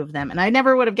the two of them, and I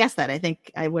never would have guessed that. I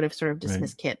think I would have sort of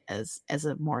dismissed Kit as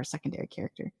a more secondary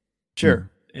character. Sure,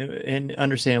 and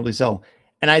understandably so.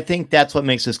 And I think that's what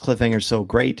makes this cliffhanger so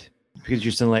great, because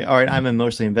you're still like, all right, I'm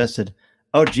emotionally invested.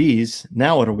 Oh, geez,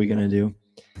 now what are we going to do?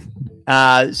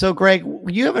 So, Greg,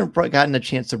 you haven't gotten a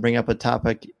chance to bring up a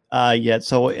topic yet.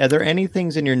 So, are there any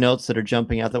things in your notes that are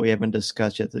jumping out that we haven't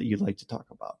discussed yet that you'd like to talk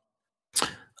about?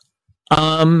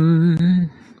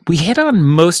 We hit on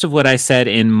most of what I said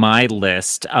in my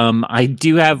list. I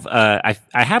do have, I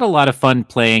had a lot of fun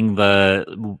playing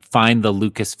find the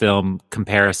Lucasfilm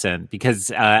comparison,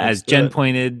 because as Jen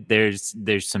pointed,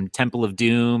 there's some Temple of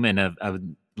Doom and a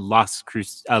Last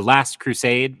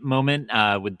Crusade moment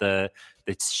with the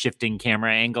shifting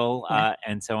camera angle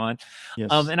and so on.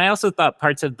 Yes. And I also thought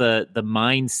parts of the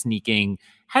mind sneaking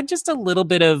had just a little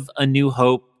bit of A New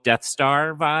Hope Death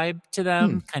Star vibe to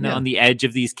them, kind of on the edge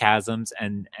of these chasms,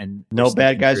 and no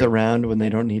bad guys around when they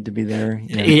don't need to be there.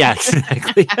 Yeah,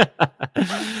 exactly.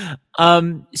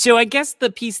 So I guess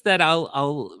the piece that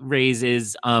I'll raise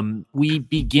is we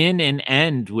begin and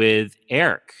end with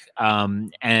Airk,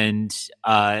 and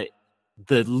the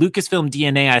Lucasfilm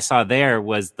DNA I saw there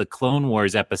was the Clone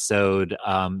Wars episode.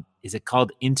 Is it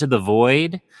called Into the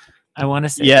Void? I want to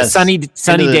say yes. Sunny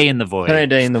Day in the Void. Sunny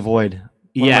Day in the Void.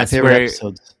 One of my favorite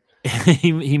episodes.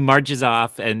 he marches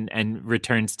off and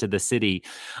returns to the city.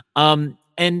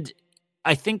 And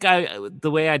I think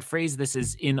the way I'd phrase this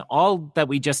is, in all that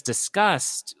we just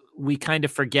discussed, we kind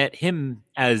of forget him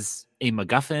as a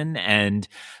MacGuffin, and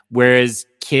whereas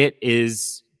Kit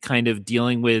is kind of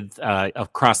dealing with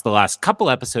across the last couple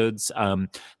episodes,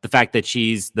 the fact that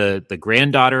she's the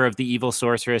granddaughter of the evil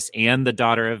sorceress and the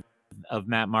daughter of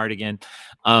Matt Mardigan.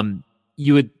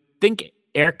 You would think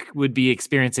Airk would be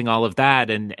experiencing all of that,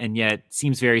 and yet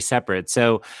seems very separate.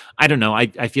 So I don't know.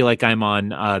 I feel like I'm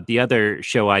on the other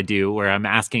show I do, where I'm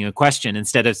asking a question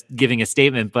instead of giving a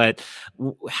statement. But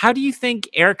how do you think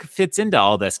Airk fits into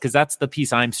all this? Because that's the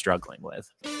piece I'm struggling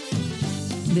with.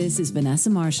 This is Vanessa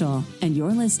Marshall, and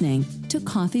you're listening to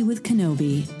Coffee with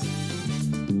Kenobi.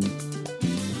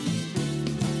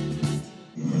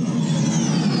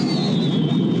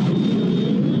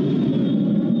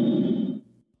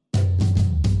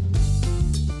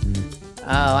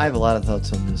 I have a lot of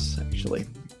thoughts on this, actually.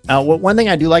 One thing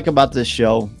I do like about this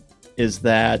show is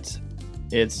that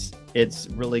it's the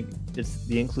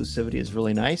inclusivity is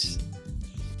really nice.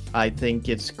 I think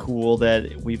it's cool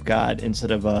that we've got,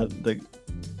 instead of the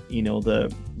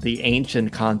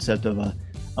ancient concept of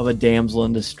a damsel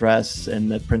in distress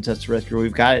and the princess to rescue,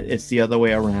 we've got it's the other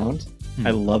way around. I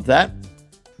love that.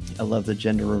 I love the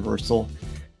gender reversal,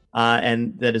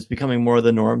 and that is becoming more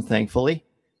the norm, thankfully.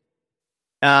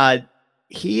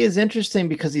 He is interesting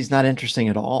because he's not interesting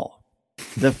at all.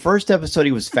 The first episode,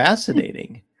 he was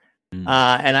fascinating. And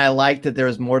I liked that there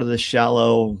was more to the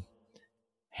shallow,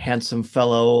 handsome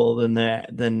fellow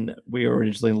than we were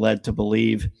originally led to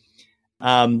believe.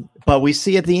 But we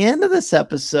see at the end of this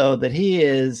episode that he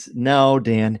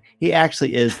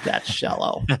actually is that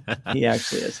shallow. He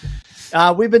actually is.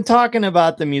 We've been talking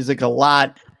about the music a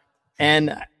lot,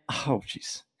 and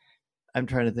I'm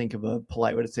trying to think of a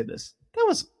polite way to say this. That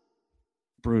was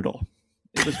brutal.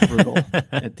 It was brutal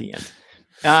at the end.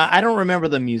 I don't remember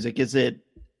the music. Is it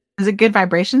Good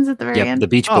Vibrations at the very end? The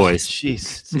Beach Boys.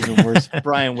 Jeez, it's even worse.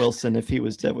 Brian Wilson, if he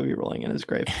was dead, would be rolling in his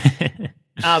grave.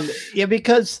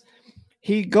 Because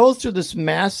he goes through this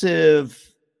massive.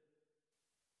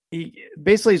 He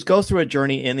goes through a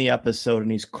journey in the episode,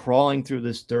 and he's crawling through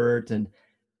this dirt, and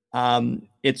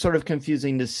it's sort of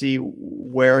confusing to see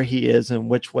where he is and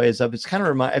which way is up. It's kind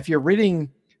of if you're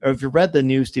reading. Or if you read the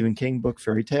new Stephen King book,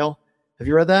 Fairy Tale, have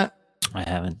you read that? I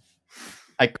haven't.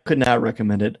 I could not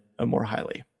recommend it more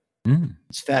highly.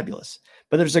 It's fabulous.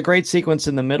 But there's a great sequence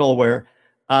in the middle where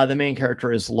the main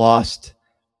character is lost,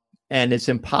 and it's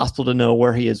impossible to know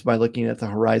where he is by looking at the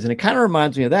horizon. It kind of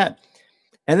reminds me of that.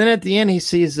 And then at the end, he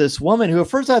sees this woman who at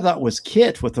first I thought was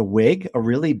Kit with a wig, a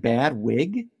really bad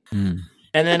wig. And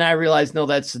then I realized, no,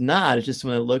 that's not. It's just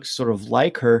when it looks sort of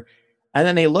like her. And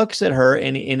then he looks at her,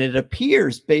 and it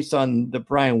appears, based on the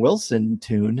Brian Wilson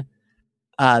tune,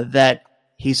 that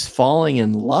he's falling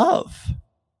in love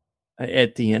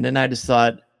at the end. And I just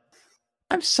thought,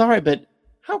 I'm sorry, but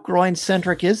how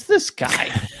groin-centric is this guy?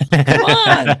 Come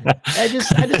on. I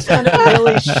just found it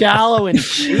really shallow and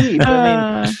cheap.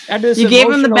 I mean, you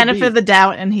gave him the benefit of the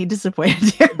doubt, and he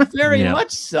disappointed you. Very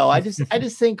much so. I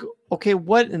just think, okay,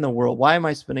 what in the world? Why am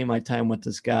I spending my time with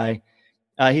this guy?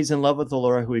 He's in love with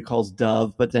Allura, who he calls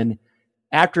Dove, but then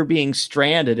after being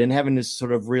stranded and having this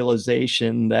sort of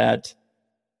realization that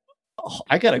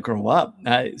I got to grow up,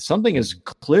 something is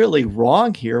clearly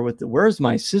wrong here. Where's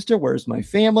my sister? Where's my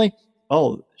family?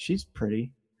 Oh, she's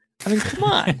pretty. I mean, come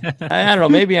on. I don't know.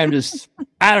 Maybe I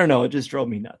don't know. It just drove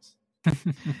me nuts.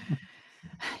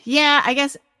 Yeah, I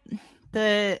guess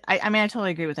I mean, I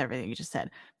totally agree with everything you just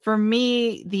said. For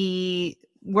me,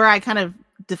 where I kind of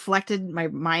deflected my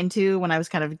mind to when I was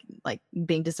kind of like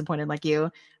being disappointed like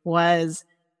you was,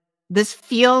 this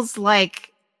feels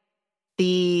like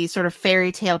the sort of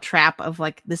fairy tale trap of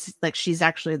like this, like she's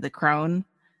actually the crone.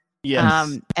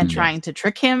 Yes. And trying to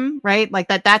trick him, right? Like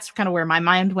that's kind of where my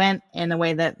mind went in a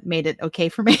way that made it okay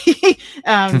for me.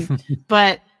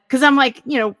 But because I'm like,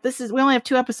 we only have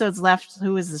 2 episodes left.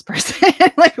 Who is this person?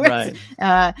 Like, right.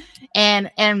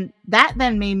 And that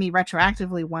then made me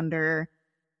retroactively wonder,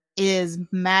 is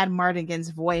Mad Mardigan's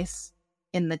voice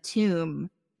in the tomb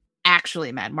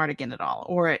actually Mad Mardigan at all?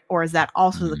 Or is that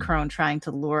also the crone trying to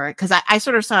lure? Because I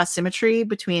sort of saw a symmetry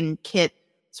between Kit,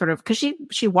 sort of, because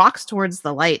she walks towards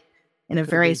the light in a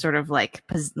very sort of like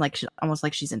almost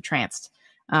like she's entranced.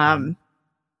 And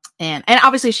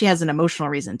obviously she has an emotional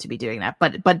reason to be doing that,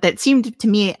 but that seemed to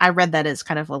me, I read that as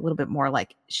kind of a little bit more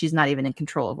like she's not even in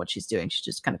control of what she's doing. She's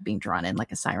just kind of being drawn in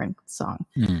like a siren song.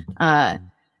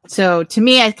 So to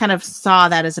me, I kind of saw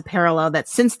that as a parallel, that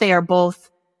since they are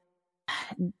both,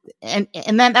 and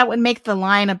then that would make the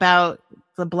line about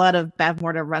the blood of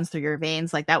Bavmorda runs through your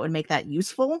veins, like that would make that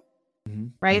useful.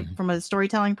 Right, from a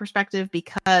storytelling perspective,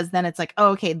 because then it's like, oh,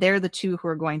 okay, they're the two who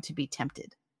are going to be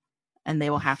tempted, and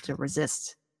they will have to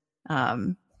resist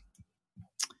the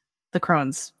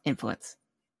crone's influence.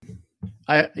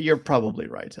 You're probably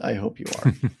right. I hope you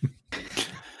are.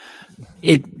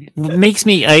 It makes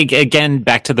me, again,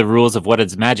 back to the rules of what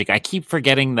is magic. I keep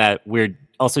forgetting that we're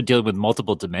also dealing with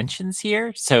multiple dimensions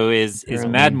here. So is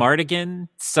Mad Mardigan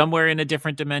somewhere in a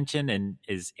different dimension, and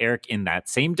is Airk in that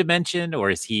same dimension,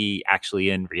 or is he actually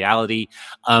in reality?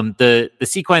 The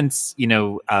sequence,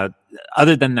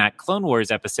 other than that Clone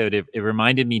Wars episode, it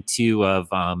reminded me too of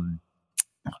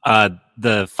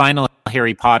the final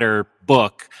Harry Potter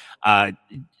book.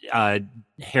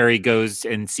 Harry goes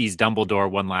and sees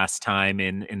Dumbledore one last time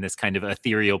in this kind of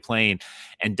ethereal plane,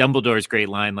 and Dumbledore's great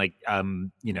line, like,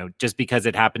 just because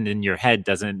it happened in your head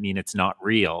doesn't mean it's not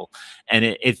real. And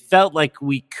it felt like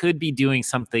we could be doing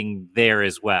something there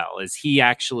as well. Is he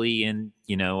actually in,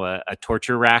 a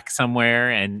torture rack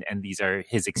somewhere, and these are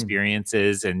his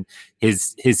experiences, and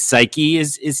his psyche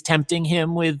is tempting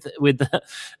him with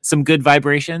some good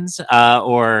vibrations,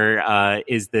 or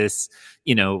is this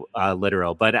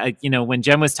literal? But when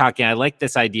Jen was talking, I like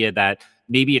this idea that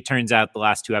maybe it turns out the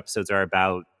last 2 episodes are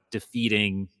about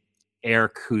defeating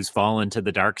Airk, who's fallen to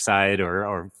the dark side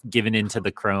or given into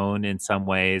the crone in some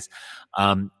ways.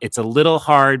 It's a little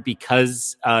hard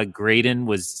because Graydon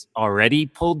was already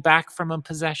pulled back from a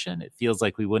possession. It feels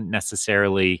like we wouldn't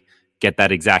necessarily get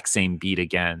that exact same beat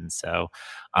again. So,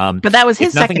 but that was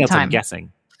his second time. I'm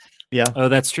guessing. Yeah. Oh,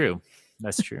 that's true.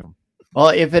 That's true. Well,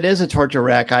 if it is a torture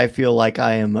rack, I feel like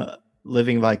I am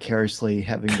living vicariously,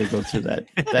 having to go through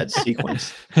that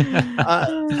sequence.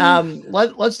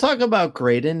 Let's talk about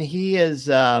Graydon. He is,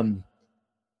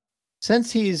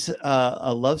 since he's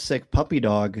a lovesick puppy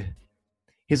dog,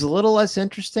 he's a little less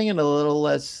interesting and a little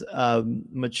less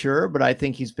mature. But I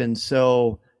think he's been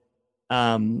so,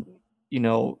 square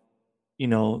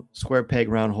peg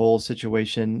round hole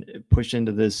situation, pushed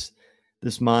into this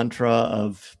mantra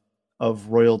of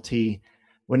royalty,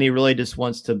 when he really just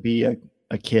wants to be a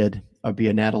kid or be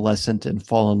an adolescent and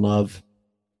fall in love.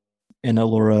 And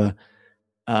Allura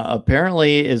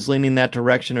apparently is leaning that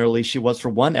direction, or at least she was for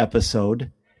one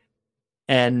episode.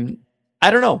 And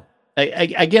I don't know.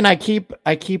 I keep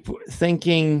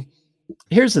thinking,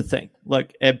 here's the thing.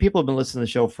 Look, people have been listening to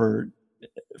the show for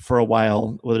a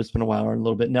while, whether it's been a while or a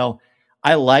little bit. No,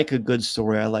 I like a good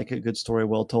story. I like a good story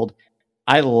well told.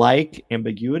 I like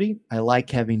ambiguity. I like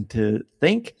having to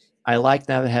think. I like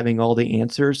not having all the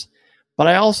answers, but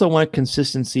I also want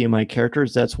consistency in my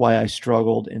characters. That's why I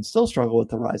struggled and still struggle with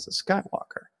The Rise of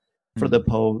Skywalker for the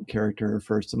Poe character,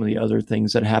 for some of the other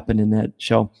things that happened in that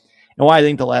show, and why I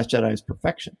think The Last Jedi is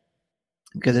perfection,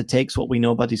 because it takes what we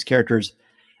know about these characters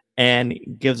and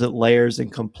gives it layers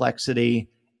and complexity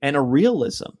and a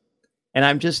realism. And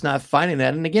I'm just not finding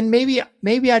that. And again, maybe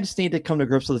I just need to come to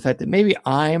grips with the fact that maybe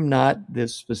I'm not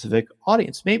this specific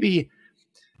audience. Maybe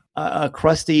a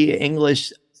crusty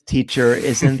English teacher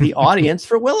is in the audience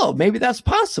for Willow. Maybe that's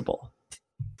possible.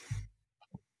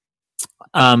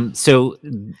 So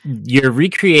you're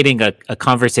recreating a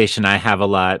conversation I have a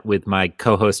lot with my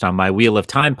co-host on my Wheel of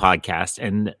Time podcast.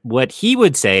 And what he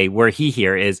would say were he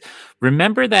here is,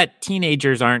 remember that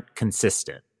teenagers aren't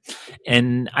consistent.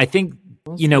 And I think,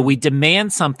 we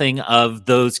demand something of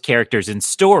those characters in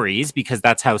stories because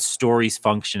that's how stories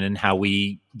function and how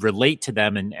we relate to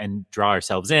them and draw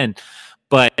ourselves in.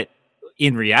 But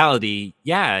in reality,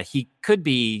 yeah, he could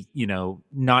be,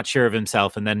 not sure of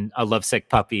himself, and then a lovesick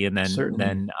puppy, and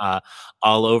then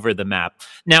all over the map.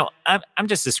 Now, I'm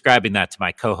just describing that to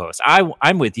my co-host.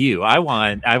 I'm with you. I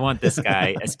want this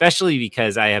guy, especially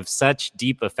because I have such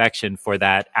deep affection for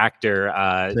that actor,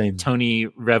 Tony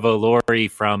Revolori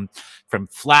from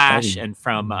Flash and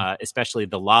from especially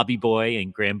The Lobby Boy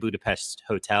and Grand Budapest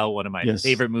Hotel, one of my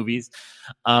favorite movies.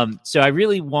 So I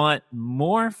really want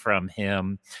more from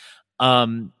him.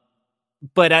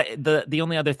 But the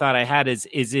only other thought I had is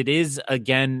it is,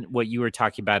 again, what you were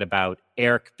talking about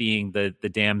Airk being the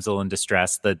damsel in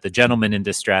distress, the gentleman in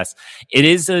distress. It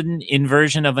is an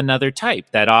inversion of another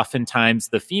type, that oftentimes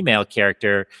the female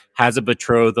character has a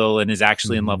betrothal and is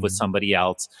actually in love with somebody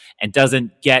else and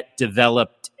doesn't get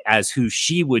developed as who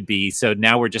she would be. So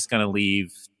now we're just going to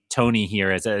leave Tony here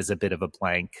as a bit of a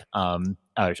blank,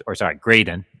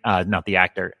 Graydon, not the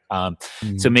actor.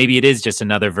 So maybe it is just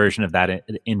another version of that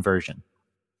inversion.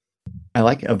 I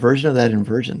like a version of that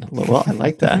inversion. Well, I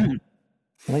like that.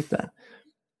 I like that.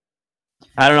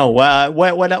 I don't know.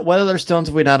 What other stones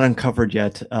have we not uncovered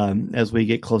yet as we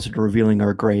get closer to revealing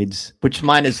our grades, which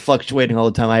mine is fluctuating all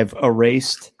the time. I've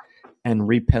erased and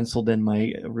repenciled in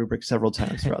my rubric several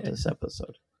times throughout this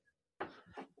episode.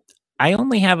 I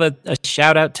only have a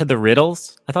shout out to the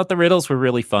riddles. I thought the riddles were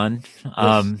really fun.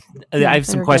 I have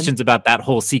some questions about that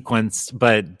whole sequence,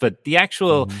 but the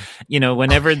actual,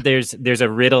 whenever there's a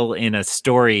riddle in a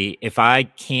story, if I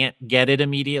can't get it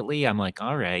immediately, I'm like,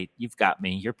 all right, you've got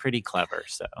me. You're pretty clever.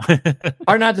 So,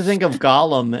 or not to think of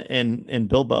Gollum in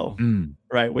Bilbo,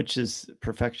 right? Which is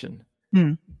perfection.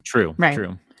 True. Right.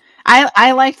 True.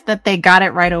 I liked that they got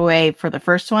it right away for the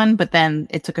first one, but then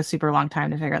it took a super long time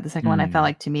to figure out the second one. I felt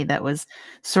like, to me, that was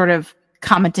sort of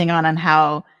commenting on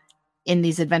how in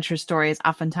these adventure stories,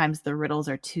 oftentimes the riddles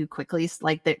are too quickly,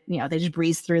 like they just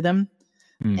breeze through them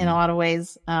in a lot of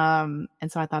ways. And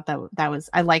so I thought that was,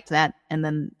 I liked that. And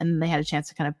then they had a chance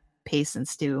to kind of pace and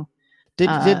stew. Did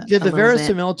the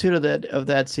verisimilitude of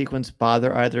that sequence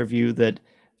bother either of you, that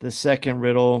the second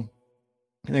riddle?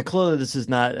 And clearly this is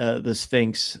not the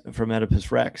Sphinx from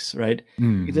Oedipus Rex, right?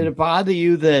 Did it bother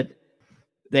you that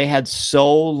they had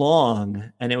so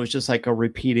long and it was just like a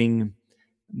repeating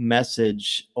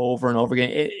message over and over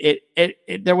again?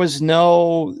 There was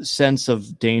no sense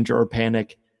of danger or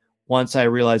panic once I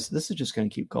realized this is just going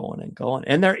to keep going and going.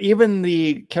 And even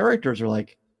the characters are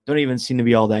like, don't even seem to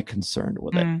be all that concerned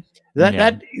with it.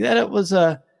 That it was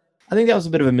I think that was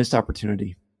a bit of a missed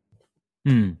opportunity.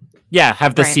 Yeah,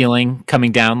 have the ceiling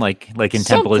coming down like in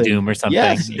Temple of Doom or something.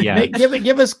 Yes. Yeah.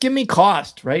 Give me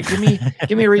cost, right? Give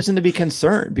me a reason to be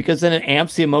concerned, because then it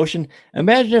amps the emotion.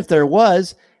 Imagine if there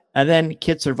was, and then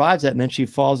Kit survives that, and then she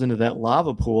falls into that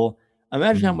lava pool.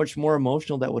 Imagine how much more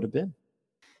emotional that would have been.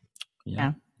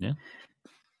 Yeah.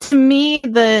 To me,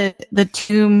 the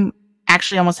tomb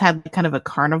actually almost had kind of a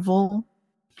carnival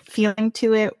feeling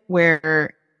to it,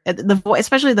 where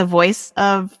especially the voice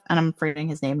of, and I'm forgetting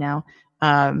his name now,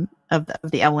 of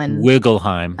the Ellen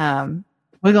Wigglehime.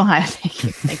 Wigglehime.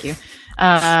 Thank you.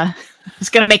 It's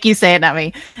gonna make you say it, not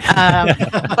me.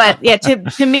 But yeah,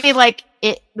 to me, like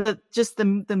the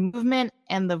movement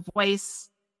and the voice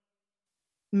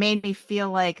made me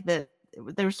feel like there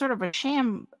was sort of a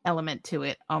sham element to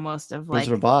it, almost, of like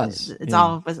Wizard of Oz. It's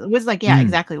all, it was like,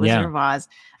 exactly, Wizard of Oz.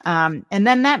 And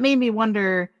then that made me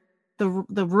wonder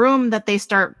the room that they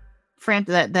start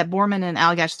that Borman and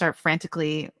Allagash start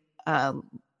frantically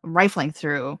rifling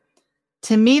through.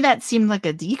 To me, that seemed like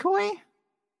a decoy.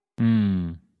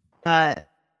 Yeah,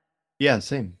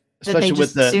 same. Especially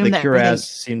with the cuirass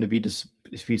seemed to be just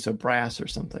a piece of brass or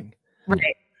something.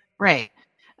 Right.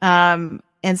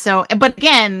 And so, but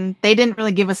again, they didn't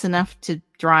really give us enough to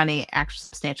draw any actual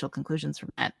substantial conclusions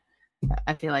from that.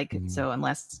 I feel like so,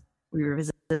 unless we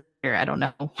revisit it here, I don't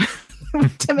know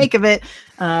what to make of it.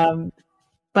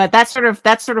 But that's sort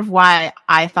of why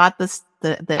I thought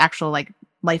the actual like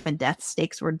life and death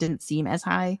stakes didn't seem as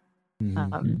high.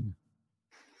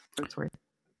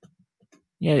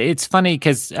 Yeah, it's funny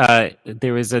because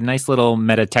there was a nice little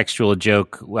metatextual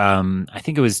joke. I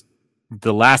think it was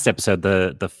the last episode,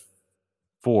 the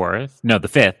the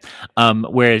fifth,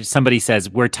 where somebody says,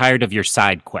 we're tired of your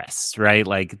side quests, right?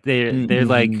 Like they're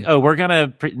like, oh, we're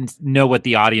gonna know what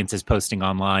the audience is posting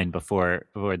online before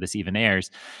this even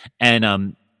airs.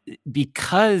 And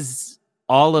because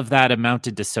all of that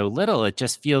amounted to so little, it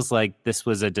just feels like this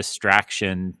was a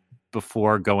distraction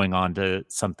before going on to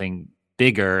something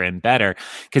bigger and better.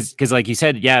 Because like you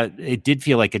said, yeah, it did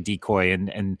feel like a decoy,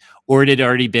 or it had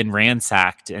already been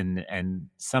ransacked and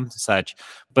some such.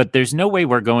 But there's no way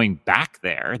we're going back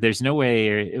there. There's no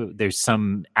way there's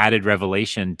some added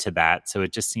revelation to that. So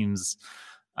it just seems,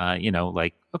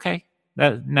 like, okay,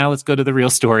 now let's go to the real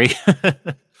story.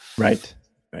 Right,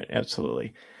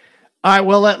 absolutely. All right,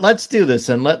 well, let's do this,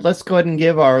 and let's go ahead and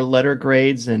give our letter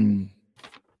grades and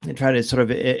try to sort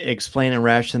of explain and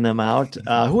ration them out.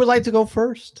 Who would like to go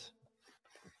first?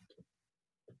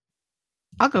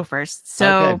 I'll go first.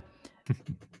 So okay.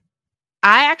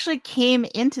 I actually came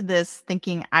into this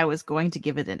thinking I was going to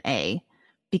give it an A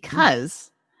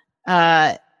because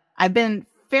I've been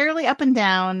fairly up and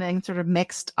down and sort of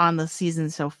mixed on the season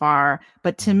so far.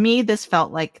 But to me, this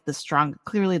felt like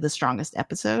clearly the strongest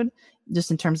episode,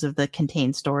 just in terms of the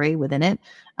contained story within it.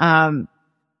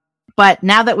 But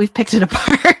now that we've picked it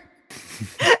apart,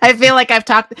 I feel like I've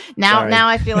talked now. Now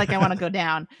I feel like I want to go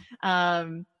down.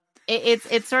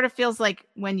 It sort of feels like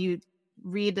when you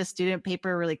read a student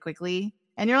paper really quickly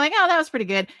and you're like, oh, that was pretty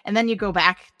good. And then you go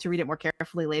back to read it more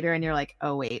carefully later and you're like,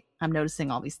 oh, wait, I'm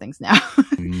noticing all these things now.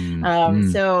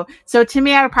 So to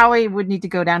me, I probably would need to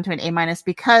go down to an A-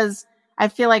 because I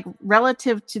feel like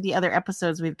relative to the other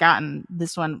episodes we've gotten,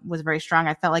 this one was very strong.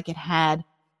 I felt like it had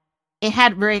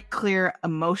very clear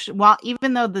emotion. While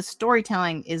even though the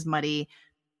storytelling is muddy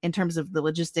in terms of the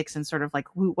logistics and sort of like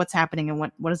what's happening and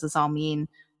what does this all mean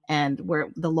and where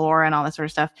the lore and all that sort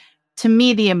of stuff, to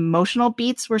me, the emotional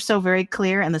beats were so very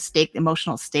clear and the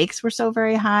emotional stakes were so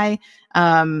very high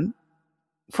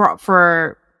for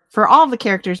all of the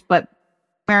characters, but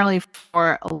primarily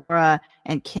for Allura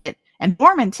and Kit and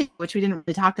Borman too, which we didn't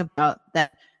really talk about.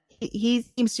 That he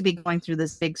seems to be going through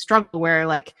this big struggle where,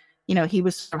 like, he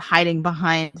was sort of hiding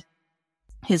behind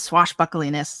his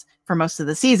swashbuckliness for most of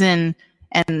the season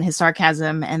and his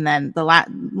sarcasm, and then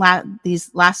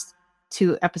these last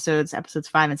two episodes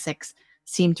 5 and 6,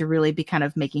 seem to really be kind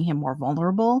of making him more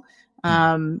vulnerable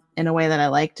in a way that I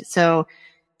liked. So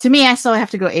to me, I still have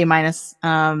to go A-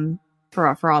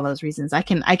 for all those reasons. I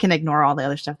can ignore all the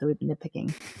other stuff that we've been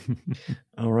nitpicking.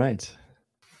 All right.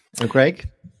 Greg?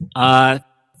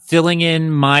 Filling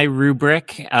in my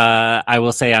rubric, I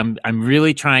will say I'm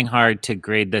really trying hard to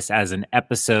grade this as an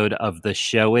episode of the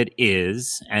show it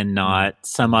is, and not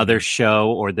some other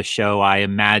show or the show I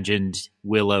imagined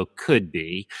Willow could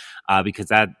be, because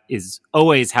that is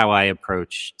always how I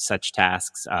approach such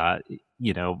tasks.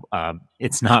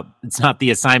 It's not the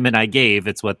assignment I gave;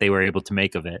 it's what they were able to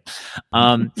make of it.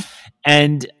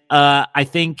 And I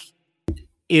think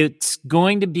it's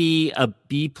going to be a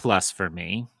B+ for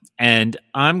me. And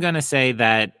I'm going to say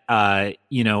that, a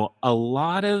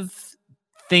lot of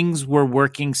things were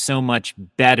working so much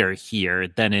better here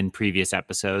than in previous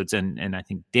episodes. And I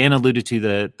think Dan alluded to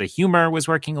the humor was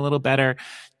working a little better.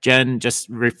 Jen just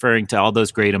referring to all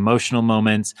those great emotional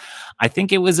moments. I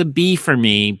think it was a B for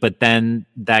me, but then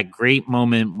that great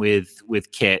moment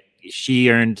with Kit,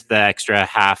 she earned the extra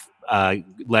half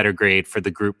letter grade for the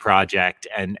group project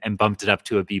and bumped it up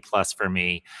to a B+ for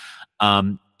me.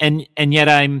 And yet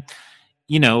I'm,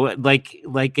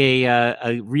 like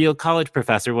a real college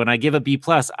professor, when I give a B+,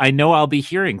 I know I'll be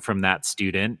hearing from that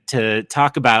student to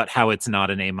talk about how it's not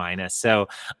an A-. So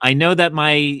I know that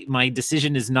my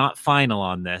decision is not final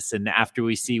on this. And after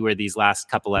we see where these last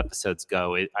couple episodes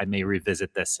go, I may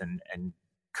revisit this and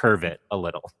curve it a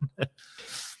little.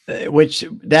 Which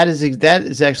that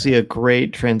is actually a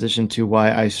great transition to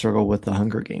why I struggle with the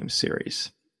Hunger Games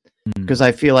series. Because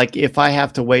I feel like if I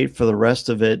have to wait for the rest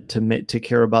of it to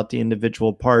care about the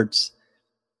individual parts,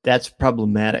 that's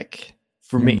problematic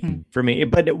for me.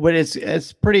 But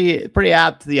it's pretty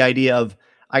apt, the idea of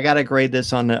I got to grade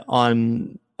this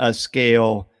on a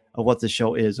scale of what the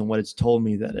show is and what it's told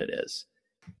me that it is,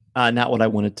 not what I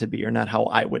want it to be or not how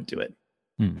I would do it.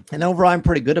 And overall, I'm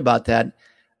pretty good about that.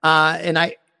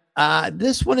 And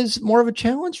this one is more of a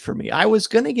challenge for me. I was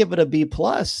going to give it a B+.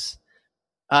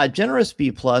 Generous B+,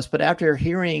 but after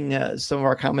hearing some of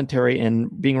our commentary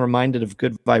and being reminded of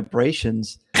Good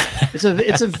Vibrations, it's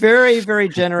a very, very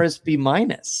generous B-,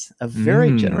 a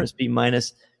very generous B-,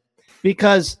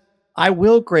 because I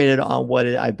will grade it on what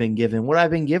I've been given. What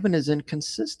I've been given is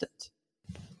inconsistent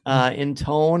in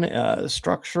tone,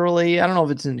 structurally. I don't know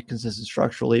if it's inconsistent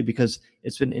structurally because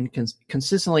it's been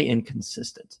consistently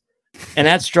inconsistent. And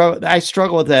I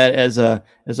struggle with that as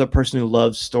a person who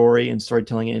loves story and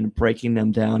storytelling and breaking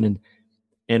them down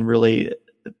and really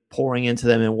pouring into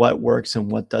them and what works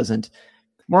and what doesn't.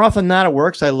 More often than not, it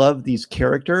works. I love these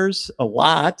characters a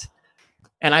lot.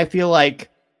 And I feel like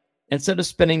instead of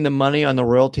spending the money on the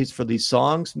royalties for these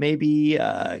songs, maybe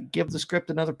give the script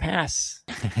another pass.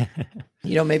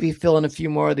 Maybe fill in a few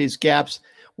more of these gaps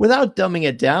without dumbing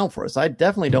it down for us. I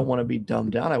definitely don't want to be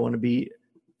dumbed down. I want to be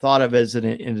thought of as an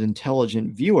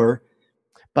intelligent viewer.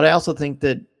 But I also think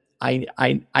that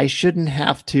I shouldn't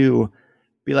have to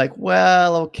be like,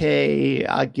 well, okay,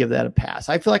 I'll give that a pass.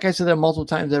 I feel like I say that multiple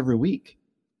times every week.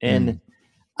 And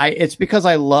it's because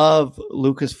I love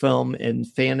Lucasfilm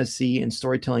and fantasy and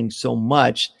storytelling so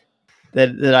much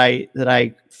that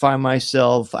I find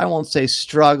myself, I won't say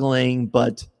struggling,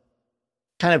 but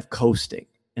kind of coasting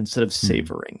instead of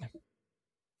savoring.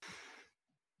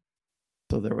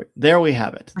 So there we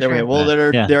have it. There we have. Well, there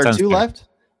are two left.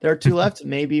 There are two left.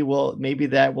 Maybe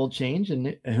that will change,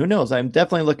 and who knows? I'm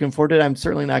definitely looking forward to it. I'm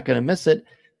certainly not going to miss it,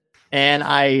 and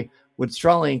I would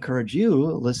strongly encourage you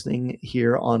listening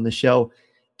here on the show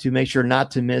to make sure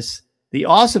not to miss the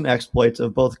awesome exploits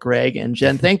of both Greg and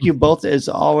Jen. Thank you both, as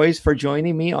always, for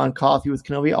joining me on Coffee with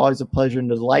Kenobi. Always a pleasure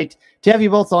and a delight to have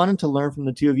you both on and to learn from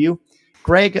the two of you.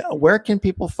 Greg, where can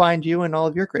people find you and all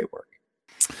of your great work?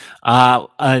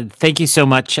 Thank you so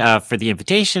much for the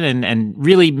invitation and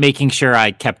really making sure I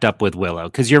kept up with Willow,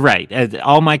 because you're right.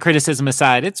 All my criticism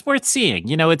aside, it's worth seeing.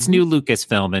 It's new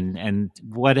Lucasfilm, and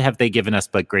what have they given us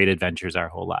but great adventures our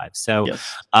whole lives? So,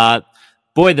 yes.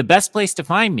 Boy, the best place to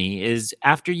find me is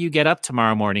after you get up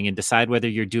tomorrow morning and decide whether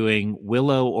you're doing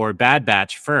Willow or Bad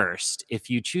Batch first. If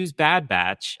you choose Bad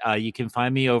Batch, you can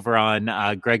find me over on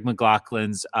Greg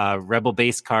McLaughlin's Rebel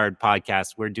Base Card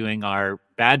podcast. We're doing our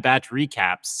Bad Batch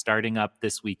recaps starting up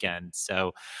this weekend.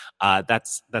 So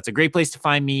that's a great place to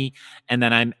find me. And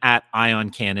then I'm at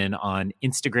Ion Cannon on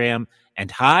Instagram. And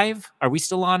Hive, are we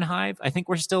still on Hive? I think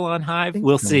we're still on Hive.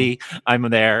 We'll see. I'm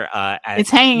there. It's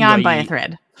hanging on by a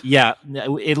thread. Yeah,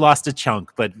 it lost a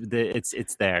chunk, but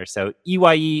it's there. So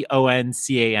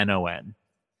EYEONCANON.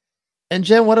 And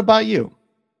Jen, what about you?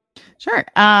 Sure.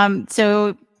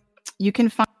 So you can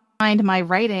find my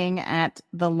writing at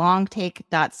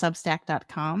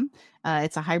thelongtake.substack.com.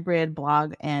 It's a hybrid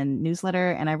blog and newsletter,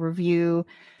 and I review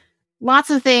lots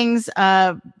of things,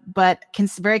 but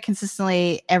very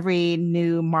consistently every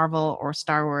new Marvel or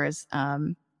Star Wars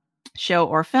show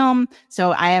or film.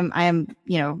 So I am,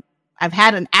 I've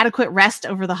had an adequate rest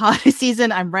over the holiday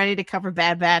season. I'm ready to cover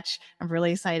Bad Batch. I'm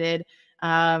really excited.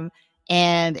 And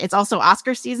it's also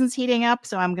Oscar season's heating up,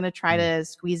 so I'm going to try to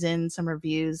squeeze in some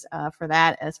reviews for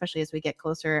that, especially as we get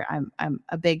closer. I'm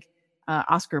a big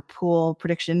Oscar pool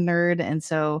prediction nerd, and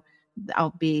so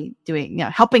I'll be doing,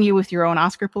 helping you with your own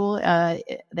Oscar pool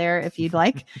there if you'd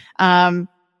like.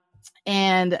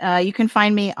 And you can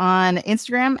find me on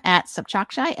Instagram at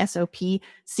Sopchockchai, SOPCHOCKCHAI.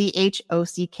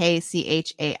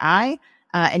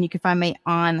 And you can find me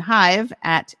on Hive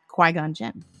at Qui-Gon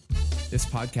Jinn. This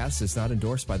podcast is not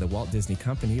endorsed by the Walt Disney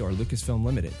Company or Lucasfilm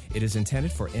Limited. It is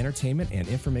intended for entertainment and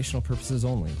informational purposes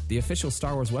only. The official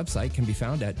Star Wars website can be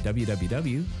found at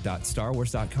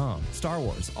www.starwars.com. Star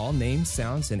Wars, all names,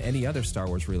 sounds, and any other Star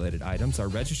Wars related items are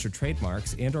registered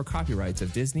trademarks and or copyrights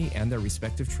of Disney and their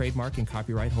respective trademark and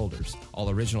copyright holders. All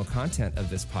original content of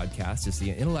this podcast is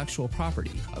the intellectual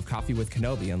property of Coffee with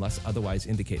Kenobi unless otherwise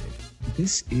indicated.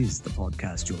 This is the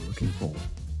podcast you're looking for.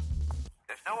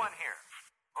 There's no one here.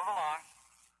 Move along.